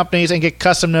favorite companies, and get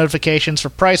custom notifications for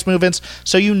price movements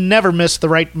so you never miss the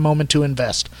right moment to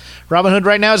invest. Robinhood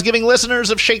right now is giving listeners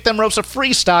of Shake Them Ropes a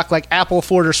free stock like Apple,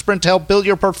 Ford, or Sprint to help build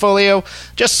your portfolio.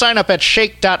 Just sign up at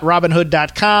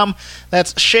shake.robinhood.com.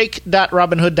 That's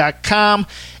shake.robinhood.com.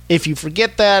 If you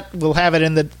forget that, we'll have it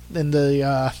in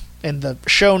the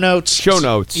show notes. Show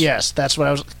notes. Yes, that's what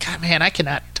I was. God, man, I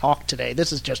cannot talk today.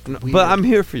 This is just weird. But I'm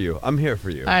here for you. I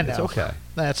know. It's okay.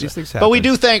 These things happen. But we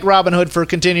do thank Robinhood for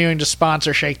continuing to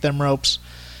sponsor Shake Them Ropes.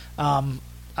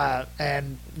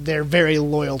 And they're very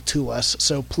loyal to us,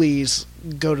 so please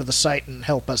go to the site and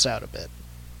help us out a bit.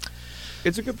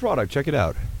 It's a good product. Check it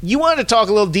out. You wanted to talk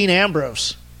a little Dean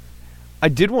Ambrose. I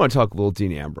did want to talk a little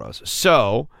Dean Ambrose.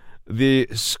 So, the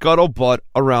scuttlebutt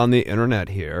around the internet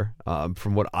here,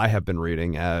 from what I have been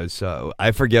reading as,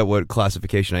 I forget what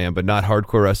classification I am, but not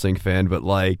hardcore wrestling fan, but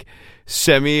like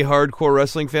semi-hardcore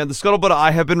wrestling fan. The scuttlebutt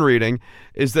I have been reading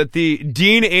is that the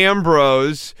Dean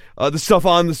Ambrose, the stuff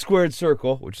on the squared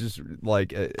circle, which is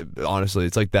like, honestly,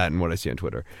 it's like that in what I see on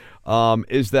Twitter,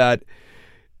 is that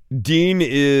Dean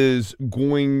is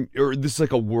going, or this is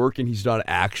like a work and he's not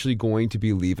actually going to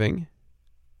be leaving.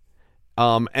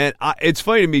 It's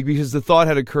funny to me because the thought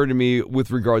had occurred to me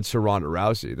with regards to Ronda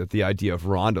Rousey, that the idea of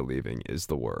Ronda leaving is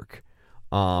the work.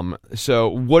 So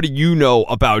what do you know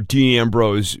about Dean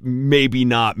Ambrose maybe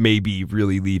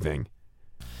really leaving?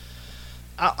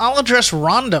 I'll address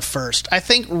Ronda first. I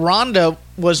think Ronda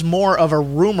was more of a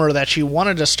rumor that she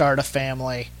wanted to start a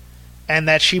family and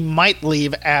that she might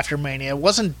leave after Mania. It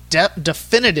wasn't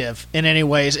definitive in any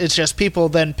ways. It's just people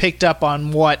then picked up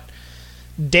on what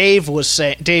Dave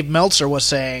Meltzer was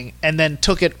saying, and then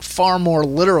took it far more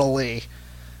literally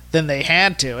than they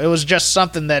had to. It was just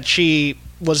something that she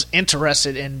was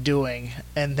interested in doing,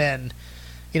 and then,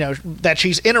 that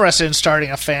she's interested in starting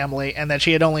a family, and that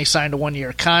she had only signed a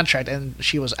 1-year contract, and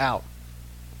she was out.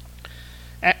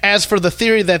 As for the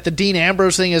theory that the Dean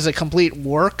Ambrose thing is a complete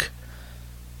work,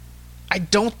 I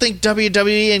don't think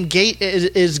WWE and Gate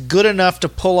is good enough to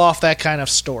pull off that kind of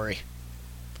story.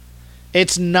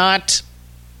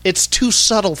 It's too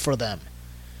subtle for them.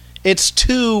 It's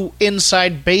too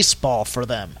inside baseball for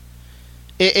them.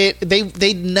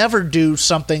 They'd never do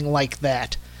something like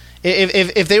that.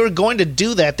 If they were going to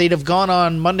do that, they'd have gone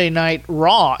on Monday Night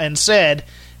Raw and said,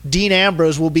 Dean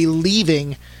Ambrose will be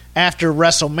leaving after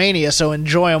WrestleMania, so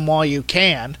enjoy him while you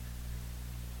can.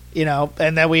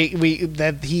 And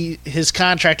that his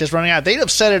contract is running out. They'd have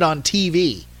said it on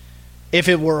TV if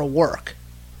it were a work.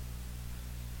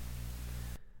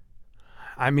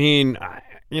 I mean, I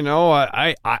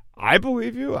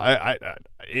believe you.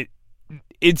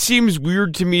 It seems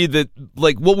weird to me that,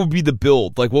 like, what would be the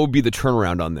build? Like, what would be the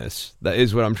turnaround on this? That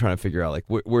is what I'm trying to figure out. Like,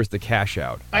 where's the cash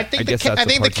out? I think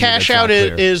the cash out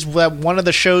is that one of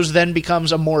the shows then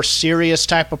becomes a more serious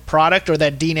type of product, or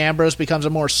that Dean Ambrose becomes a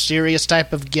more serious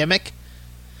type of gimmick.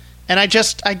 And I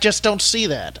just don't see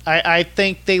that. I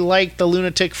think they like the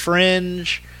Lunatic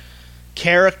Fringe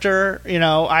character.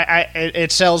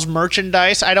 It sells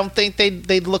merchandise. I don't think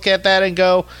they'd look at that and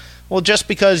go, well, just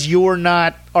because you're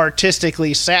not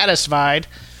artistically satisfied,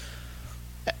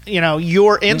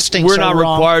 your instincts are wrong. We're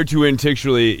not required to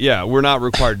instinctually, we're not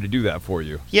required to do that for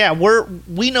you. Yeah,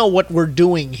 we know what we're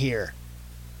doing here.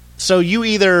 So you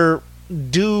either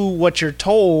do what you're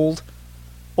told,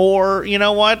 or, you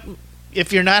know what,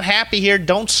 if you're not happy here,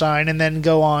 don't sign and then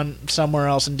go on somewhere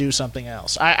else and do something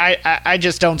else. I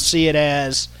just don't see it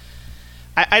as...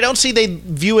 I don't see they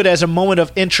view it as a moment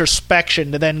of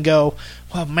introspection to then go,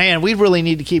 well, man, we really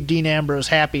need to keep Dean Ambrose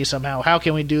happy somehow. How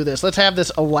can we do this? Let's have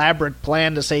this elaborate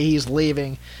plan to say he's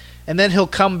leaving, and then he'll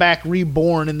come back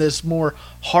reborn in this more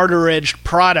harder-edged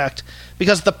product,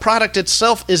 because the product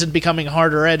itself isn't becoming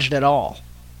harder-edged at all.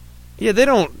 Yeah, they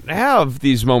don't have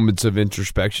these moments of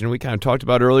introspection. We kind of talked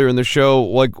about earlier in the show,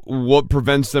 like what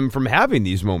prevents them from having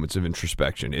these moments of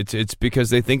introspection. It's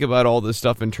because they think about all this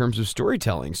stuff in terms of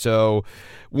storytelling. So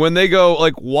when they go,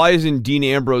 like, why isn't Dean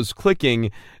Ambrose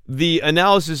clicking? The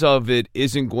analysis of it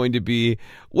isn't going to be,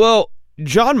 well,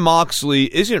 Jon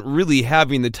Moxley isn't really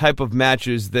having the type of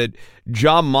matches that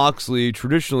Jon Moxley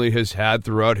traditionally has had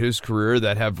throughout his career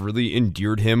that have really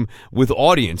endeared him with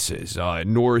audiences,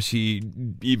 nor is he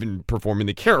even performing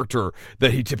the character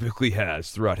that he typically has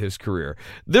throughout his career.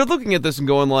 They're looking at this and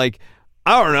going like,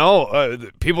 I don't know,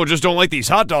 people just don't like these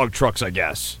hot dog trucks, I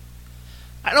guess.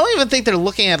 I don't even think they're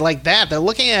looking at it like that. They're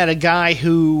looking at a guy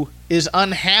who is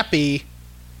unhappy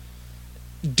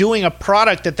doing a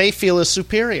product that they feel is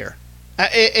superior.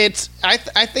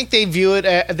 I think they view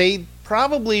it. They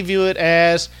probably view it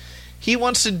as he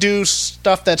wants to do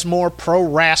stuff that's more pro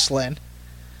wrestling,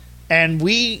 and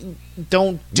we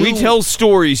don't. We tell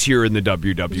stories here in the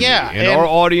WWE. Yeah, and our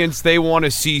audience, they want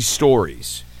to see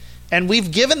stories. And we've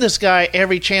given this guy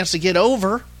every chance to get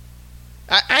over.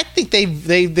 I think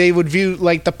they would view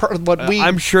like what we.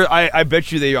 I'm sure. I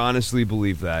bet you they honestly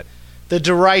believe that. The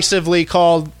derisively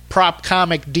called prop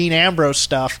comic Dean Ambrose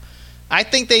stuff. I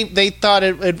think they thought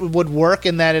it would work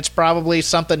in that it's probably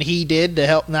something he did to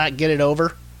help not get it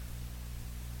over.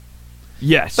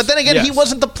 Yes. But then again, he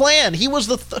wasn't the plan. He was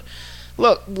the...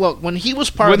 Look, when he was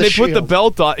part of the Shield... When they put the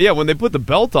belt on... Yeah, when they put the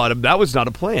belt on him, that was not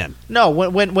a plan. No, when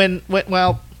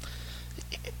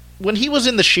he was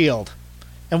in the Shield,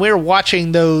 and we were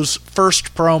watching those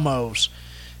first promos,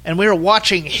 and we were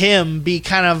watching him be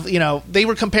kind of, they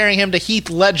were comparing him to Heath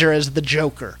Ledger as the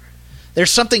Joker. There's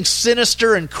something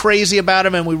sinister and crazy about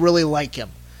him, and we really like him.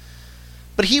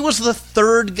 But he was the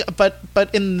third...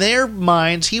 But in their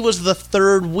minds, he was the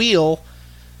third wheel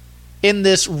in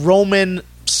this Roman,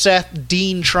 Seth,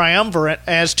 Dean triumvirate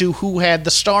as to who had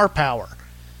the star power.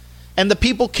 And the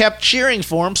people kept cheering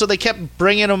for him, so they kept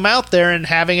bringing him out there and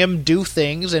having him do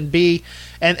things and be...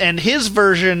 And his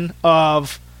version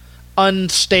of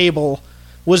unstable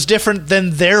was different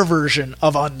than their version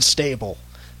of unstable.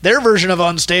 Their version of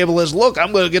unstable is, look,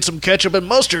 I'm going to get some ketchup and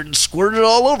mustard and squirt it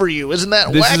all over you. Isn't that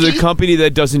wacky? This is a company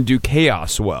that doesn't do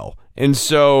chaos well. And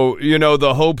so,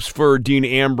 the hopes for Dean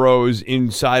Ambrose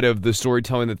inside of the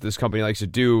storytelling that this company likes to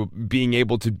do, being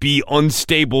able to be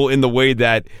unstable in the way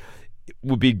that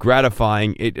would be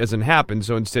gratifying, it doesn't happen.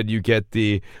 So instead you get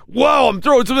the, whoa, I'm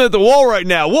throwing something at the wall right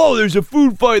now. Whoa, there's a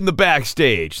food fight in the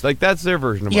backstage. Like, that's their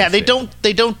version of unstable.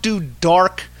 They don't do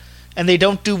dark... And they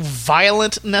don't do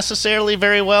violent necessarily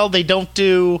very well. They don't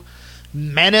do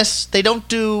menace. They don't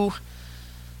do,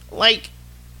 like...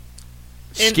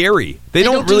 Scary. They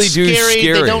don't really do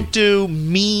scary. They don't do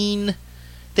mean.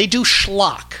 They do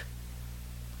schlock.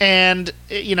 And,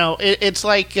 it's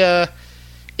like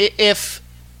if...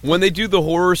 When they do the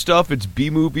horror stuff, it's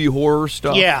B-movie horror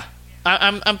stuff. Yeah.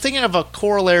 I'm thinking of a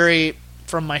corollary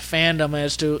from my fandom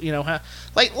as to, how...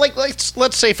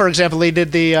 Let's say, for example, they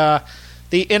did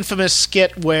the infamous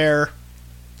skit where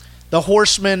the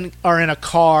Horsemen are in a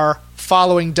car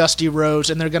following Dusty Rhodes,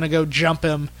 and they're going to go jump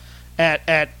him at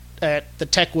the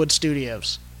Techwood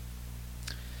Studios.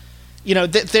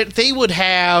 They would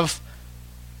have,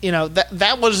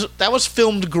 that was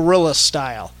filmed guerrilla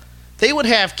style. They would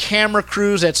have camera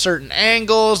crews at certain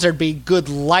angles. There'd be good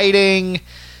lighting.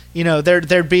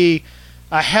 There'd be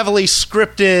a heavily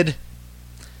scripted,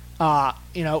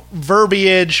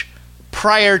 verbiage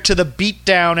prior to the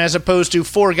beatdown, as opposed to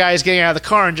four guys getting out of the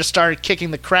car and just started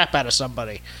kicking the crap out of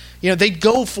somebody. They'd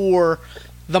go for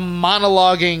the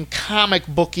monologuing, comic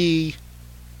booky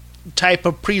type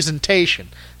of presentation.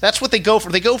 That's what they go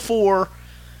for. They go for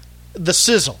the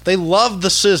sizzle. They love the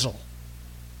sizzle.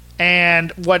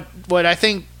 And what I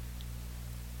think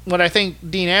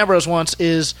Dean Ambrose wants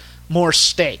is more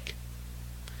steak.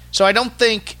 So I don't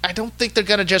think they're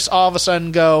going to just all of a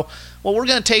sudden go, well, we're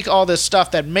going to take all this stuff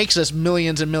that makes us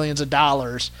millions and millions of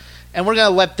dollars, and we're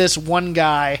going to let this one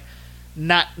guy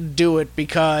not do it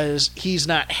because he's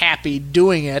not happy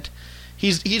doing it.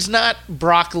 He's not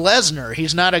Brock Lesnar.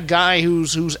 He's not a guy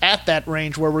who's at that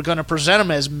range where we're going to present him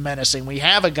as menacing. We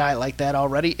have a guy like that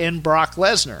already in Brock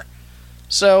Lesnar.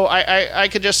 So I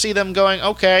could just see them going,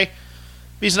 okay,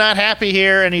 he's not happy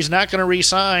here and he's not going to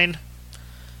re-sign.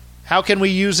 How can we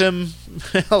use him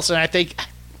else? And I think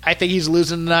he's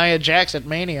losing to Nia Jax at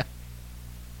Mania.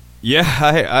 Yeah,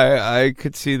 I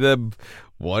could see them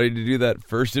wanting to do that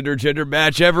first intergender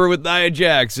match ever with Nia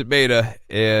Jax at Mania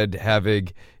and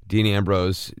having Dean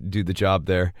Ambrose do the job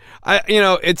there.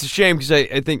 It's a shame because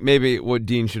I think maybe what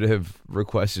Dean should have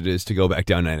requested is to go back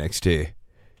down to NXT.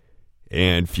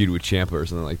 and feud with Ciampa or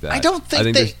something like that. I don't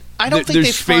think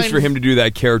there's space for him to do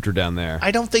that character down there.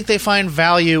 I don't think they find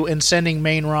value in sending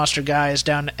main roster guys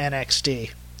down to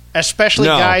NXT, especially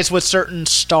guys with certain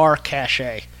star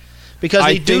cachet, because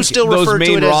they do still refer to it as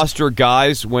those main roster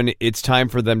guys, when it's time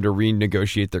for them to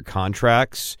renegotiate their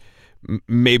contracts,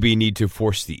 maybe need to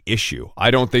force the issue.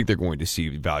 I don't think they're going to see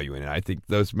value in it. I think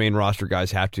those main roster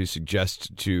guys have to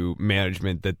suggest to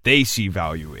management that they see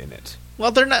value in it.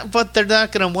 Well, they're not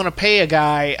going to want to pay a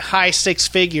guy high six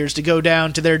figures to go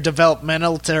down to their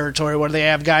developmental territory where they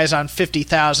have guys on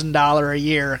 $50,000 a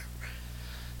year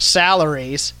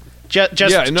salaries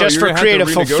just for creative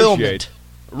fulfillment.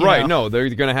 Right, no, they're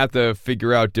going to have to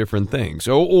figure out different things.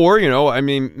 Or,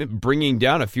 bringing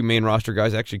down a few main roster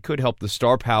guys actually could help the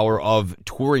star power of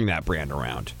touring that brand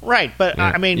around. Right, but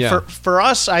for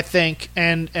us, I think,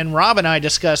 and Rob and I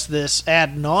discussed this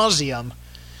ad nauseum,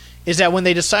 is that when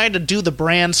they decided to do the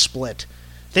brand split,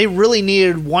 they really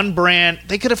needed one brand.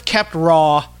 They could have kept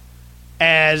Raw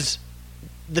as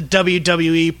the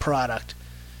WWE product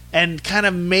and kind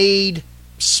of made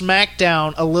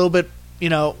SmackDown a little bit,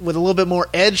 with a little bit more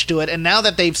edge to it. And now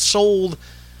that they've sold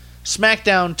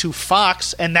SmackDown to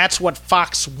Fox, and that's what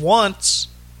Fox wants,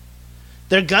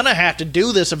 they're going to have to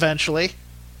do this eventually.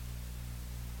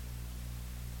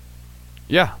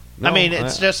 Yeah. No,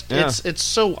 it's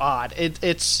so odd.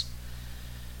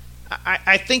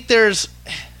 I think there's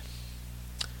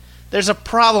a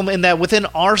problem in that within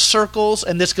our circles,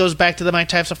 and this goes back to my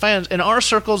types of fans, in our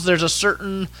circles there's a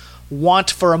certain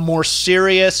want for a more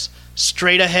serious,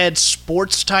 straight-ahead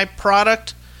sports-type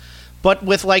product, but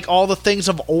with like all the things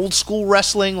of old-school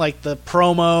wrestling, like the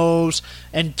promos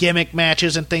and gimmick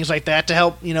matches and things like that to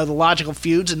help, the logical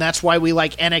feuds, and that's why we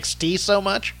like NXT so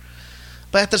much.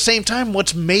 But at the same time,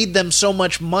 what's made them so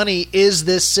much money is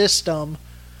this system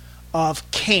of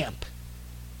camp.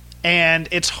 And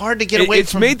it's hard to get away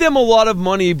from... It's made them a lot of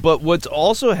money, but what's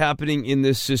also happening in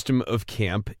this system of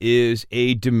camp is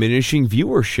a diminishing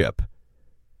viewership.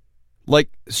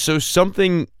 So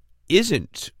something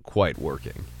isn't quite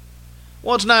working.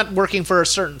 Well, it's not working for a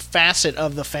certain facet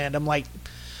of the fandom. Like,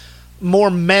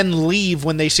 more men leave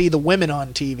when they see the women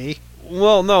on TV.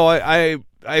 Well, no,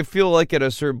 I feel like at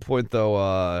a certain point, though,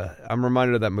 I'm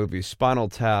reminded of that movie Spinal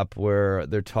Tap, where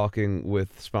they're talking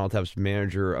with Spinal Tap's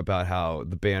manager about how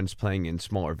the band's playing in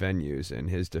smaller venues, and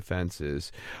his defense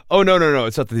is, oh, no,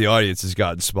 it's not that the audience has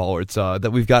gotten smaller, it's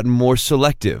that we've gotten more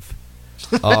selective.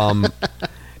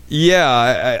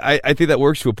 Yeah, I think that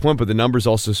works to a point, but the numbers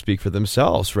also speak for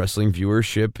themselves. Wrestling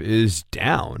viewership is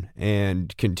down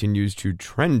and continues to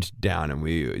trend down, and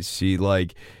we see,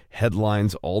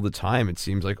 headlines all the time, it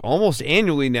seems like almost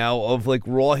annually now, of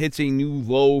Raw hits a new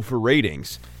low for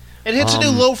ratings. It hits a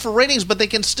new low for ratings, but they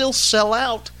can still sell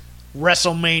out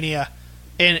WrestleMania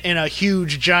in a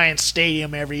huge giant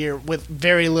stadium every year with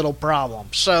very little problem.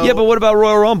 So yeah, but what about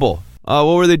Royal Rumble? What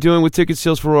were they doing with ticket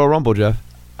sales for Royal Rumble, Jeff?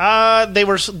 They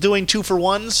were doing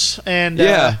 2-for-1s, and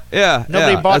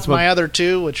nobody bought my other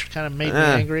two, which kind of made me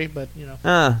angry, but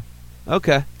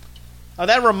okay. Oh,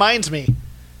 that reminds me.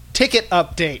 Ticket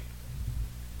update.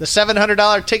 The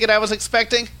 $700 ticket I was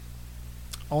expecting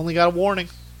only got a warning.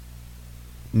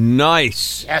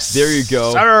 Nice. Yes. There you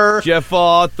go. Sir. Jeff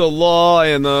fought the law,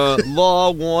 and the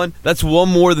law won. That's one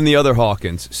more than the other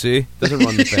Hawkins. See? Doesn't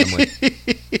run the family.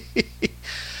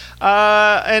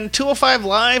 And 205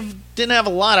 Live didn't have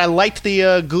a lot. I liked the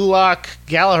Gulak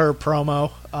Gallagher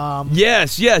promo.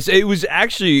 Yes. It was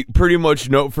actually pretty much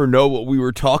note for note what we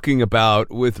were talking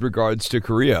about with regards to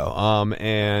Carrillo.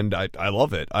 And I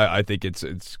love it. I think it's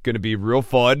going to be real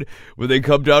fun when they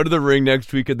come down to the ring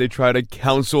next week and they try to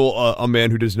counsel a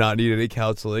man who does not need any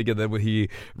counseling. And then when he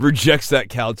rejects that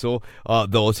counsel,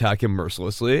 they'll attack him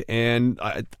mercilessly. And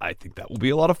I think that will be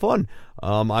a lot of fun.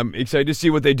 I'm excited to see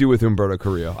what they do with Humberto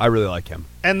Carrillo. I really like him.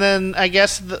 And then I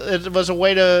guess it was a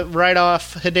way to write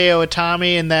off Hideo Itami,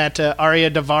 in that Arya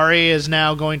Daivari is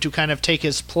now going to kind of take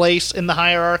his place in the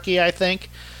hierarchy, I think.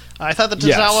 I thought the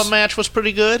Tozawa match was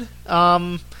pretty good.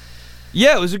 Yeah,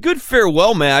 it was a good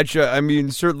farewell match. I mean,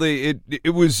 certainly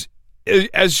it was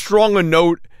as strong a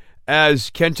note as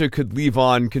Kenta could leave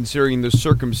on, considering the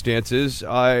circumstances.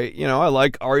 I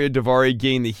like Arya Daivari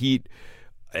getting the heat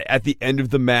at the end of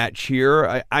the match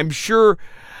here. I'm sure.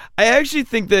 I actually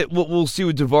think that what we'll see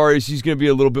with Daivari is he's going to be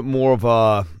a little bit more of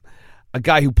a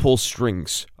guy who pulls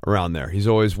strings around there. He's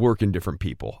always working different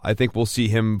people. I think we'll see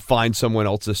him find someone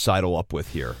else to sidle up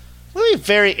with here. It'll be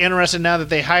very interesting now that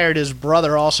they hired his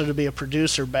brother also to be a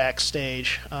producer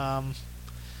backstage. That's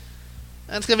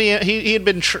gonna be. He had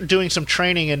been doing some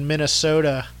training in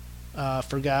Minnesota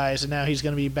for guys, and now he's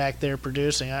going to be back there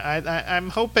producing. I'm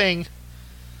hoping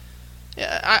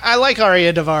I like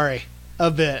Arya Daivari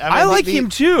a bit. I like him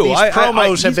too.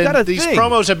 These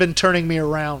promos have been turning me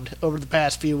around over the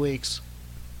past few weeks.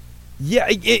 Yeah,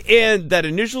 and that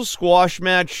initial squash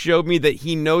match showed me that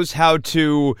he knows how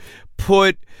to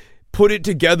put it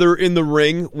together in the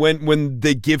ring when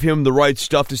they give him the right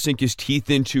stuff to sink his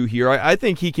teeth into here. I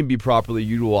think he can be properly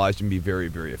utilized and be very,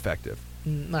 very effective.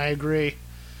 I agree.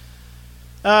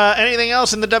 Anything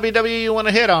else in the WWE you want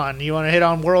to hit on? You want to hit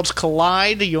on Worlds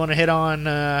Collide? You want to hit on...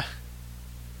 I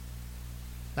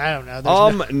don't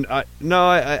know. No,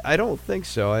 I don't think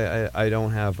so. I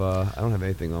don't have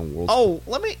anything on Worlds. Oh,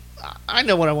 I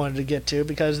know what I wanted to get to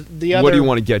because the other. What do you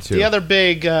want to get to? The other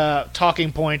big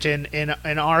talking point in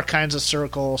our kinds of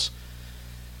circles.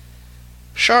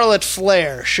 Charlotte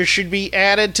Flair should be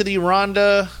added to the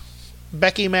Ronda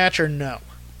Becky match or no?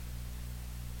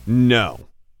 No.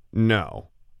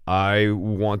 I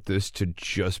want this to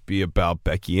just be about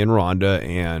Becky and Ronda,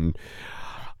 and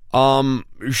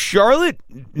Charlotte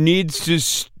needs to.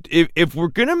 If we're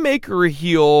gonna make her a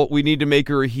heel, we need to make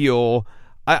her a heel.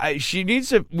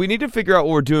 We need to figure out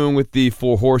what we're doing with the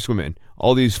 4 horsewomen,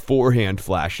 all these forehand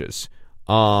flashes,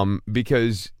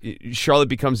 because Charlotte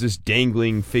becomes this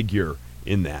dangling figure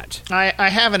in that. I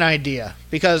have an idea,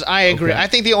 because I agree. Okay. I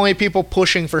think the only people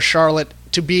pushing for Charlotte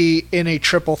to be in a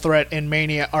triple threat in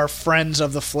Mania are friends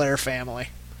of the Flair family.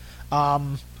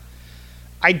 I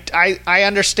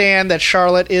understand that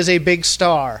Charlotte is a big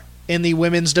star in the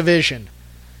women's division,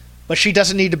 but she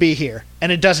doesn't need to be here,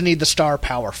 and it doesn't need the star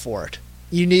power for it.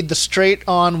 You need the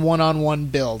straight-on, one-on-one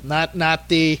build, not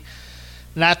the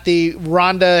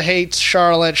Ronda hates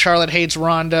Charlotte, Charlotte hates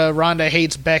Ronda, Ronda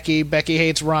hates Becky, Becky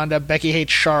hates Ronda, Becky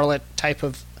hates Charlotte type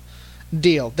of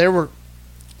deal. There were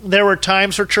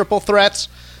times for triple threats,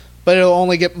 but it'll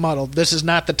only get muddled. This is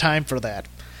not the time for that.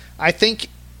 I think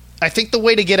the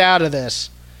way to get out of this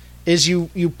is you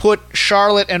put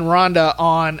Charlotte and Ronda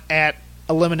on at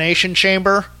Elimination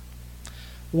Chamber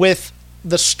with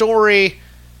the story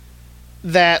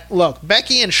that, look,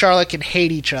 Becky and Charlotte can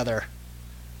hate each other,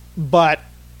 but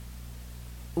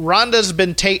Ronda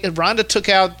took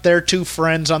out their 2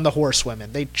 friends on the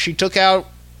horsewomen. She took out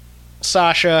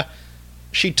Sasha,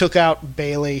 she took out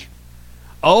Bayley.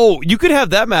 Oh, you could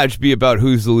have that match be about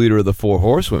who's the leader of the 4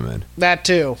 horsewomen. That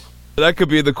too. That could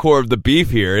be the core of the beef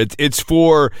here. It's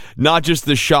for not just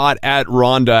the shot at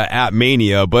Ronda at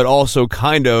Mania, but also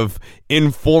kind of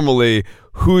informally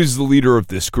who's the leader of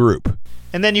this group.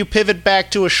 And then you pivot back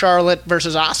to a Charlotte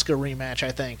versus Asuka rematch,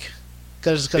 I think.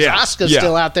 Because Asuka's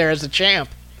still out there as the champ.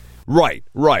 Right.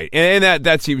 And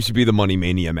that seems to be the Money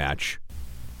Mania match.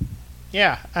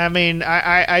 Yeah, I mean,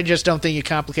 I just don't think you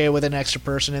complicate it with an extra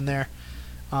person in there.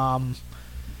 And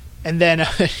then,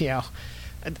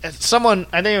 someone,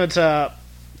 I think it was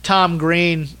Tom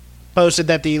Green, posted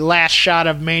that the last shot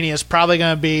of Mania is probably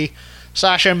going to be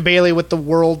Sasha and Bayley with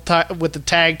with the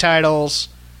tag titles,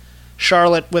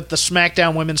 Charlotte with the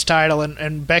SmackDown Women's title,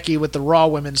 and Becky with the Raw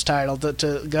Women's title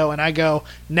to go. And I go,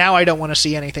 now I don't want to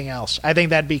see anything else. I think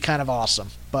that'd be kind of awesome.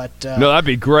 But no, that'd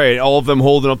be great. All of them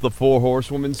holding up the 4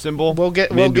 horsewomen symbol. We'll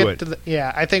get to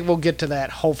I think we'll get to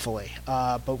that hopefully.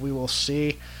 But we will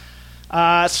see.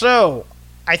 So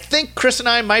I think Chris and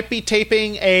I might be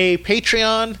taping a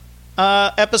Patreon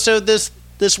episode this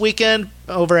weekend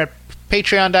over at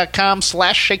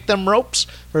patreon.com/ShakeThemRopes.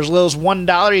 For as little as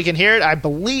 $1, you can hear it. I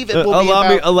believe it will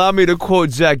allow me to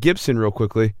quote Zach Gibson real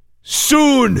quickly.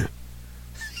 Soon!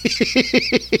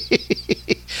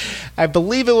 I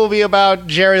believe it will be about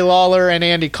Jerry Lawler and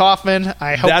Andy Kaufman.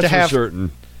 That's for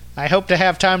certain. I hope to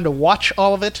have time to watch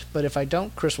all of it, but if I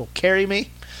don't, Chris will carry me.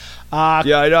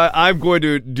 I'm going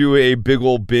to do a big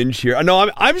old binge here. No,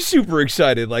 I'm super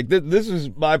excited. Like this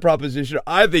is my proposition.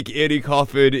 I think Andy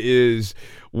Kaufman is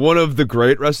one of the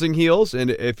great wrestling heels, and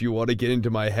if you want to get into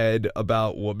my head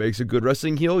about what makes a good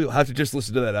wrestling heel, you'll have to just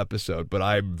listen to that episode. But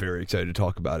I'm very excited to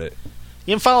talk about it.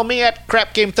 You can follow me at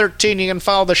CrapGame13. You can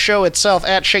follow the show itself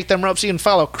at Shake Them Ropes. You can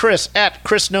follow Chris at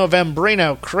Chris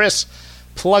Novembrino. Chris,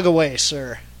 plug away,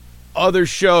 sir. Other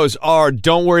shows are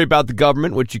Don't Worry About the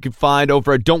Government, which you can find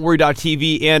over at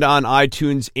don'tworry.tv and on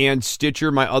iTunes and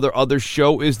Stitcher. My other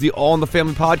show is the All in the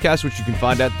Family Podcast, which you can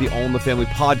find at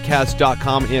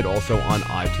theallinthefamilypodcast.com and also on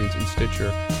iTunes and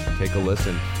Stitcher. Take a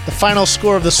listen. The final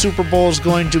score of the Super Bowl is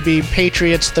going to be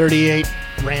Patriots 38,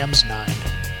 Rams 9.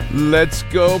 Let's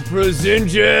go,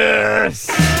 Prozingis!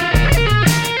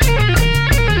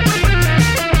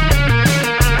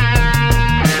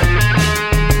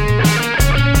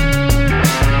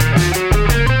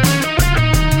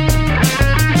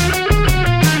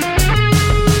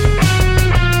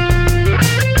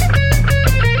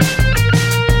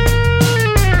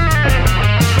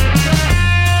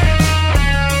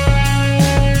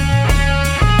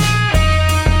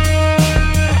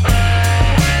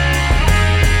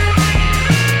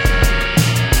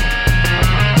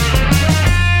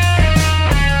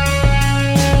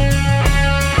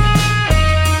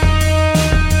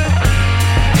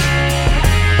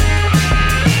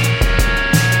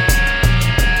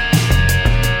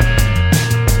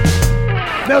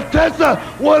 Now, Tessa,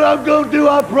 what I'm going to do,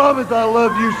 I promise I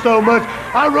love you so much.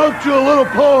 I wrote you a little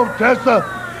poem, Tessa,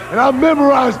 and I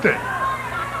memorized it.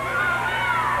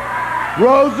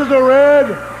 Roses are red,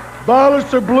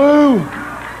 violets are blue.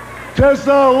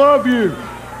 Tessa, I love you.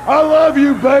 I love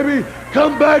you, baby.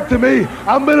 Come back to me.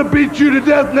 I'm going to beat you to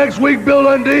death next week, Bill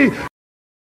Dundee.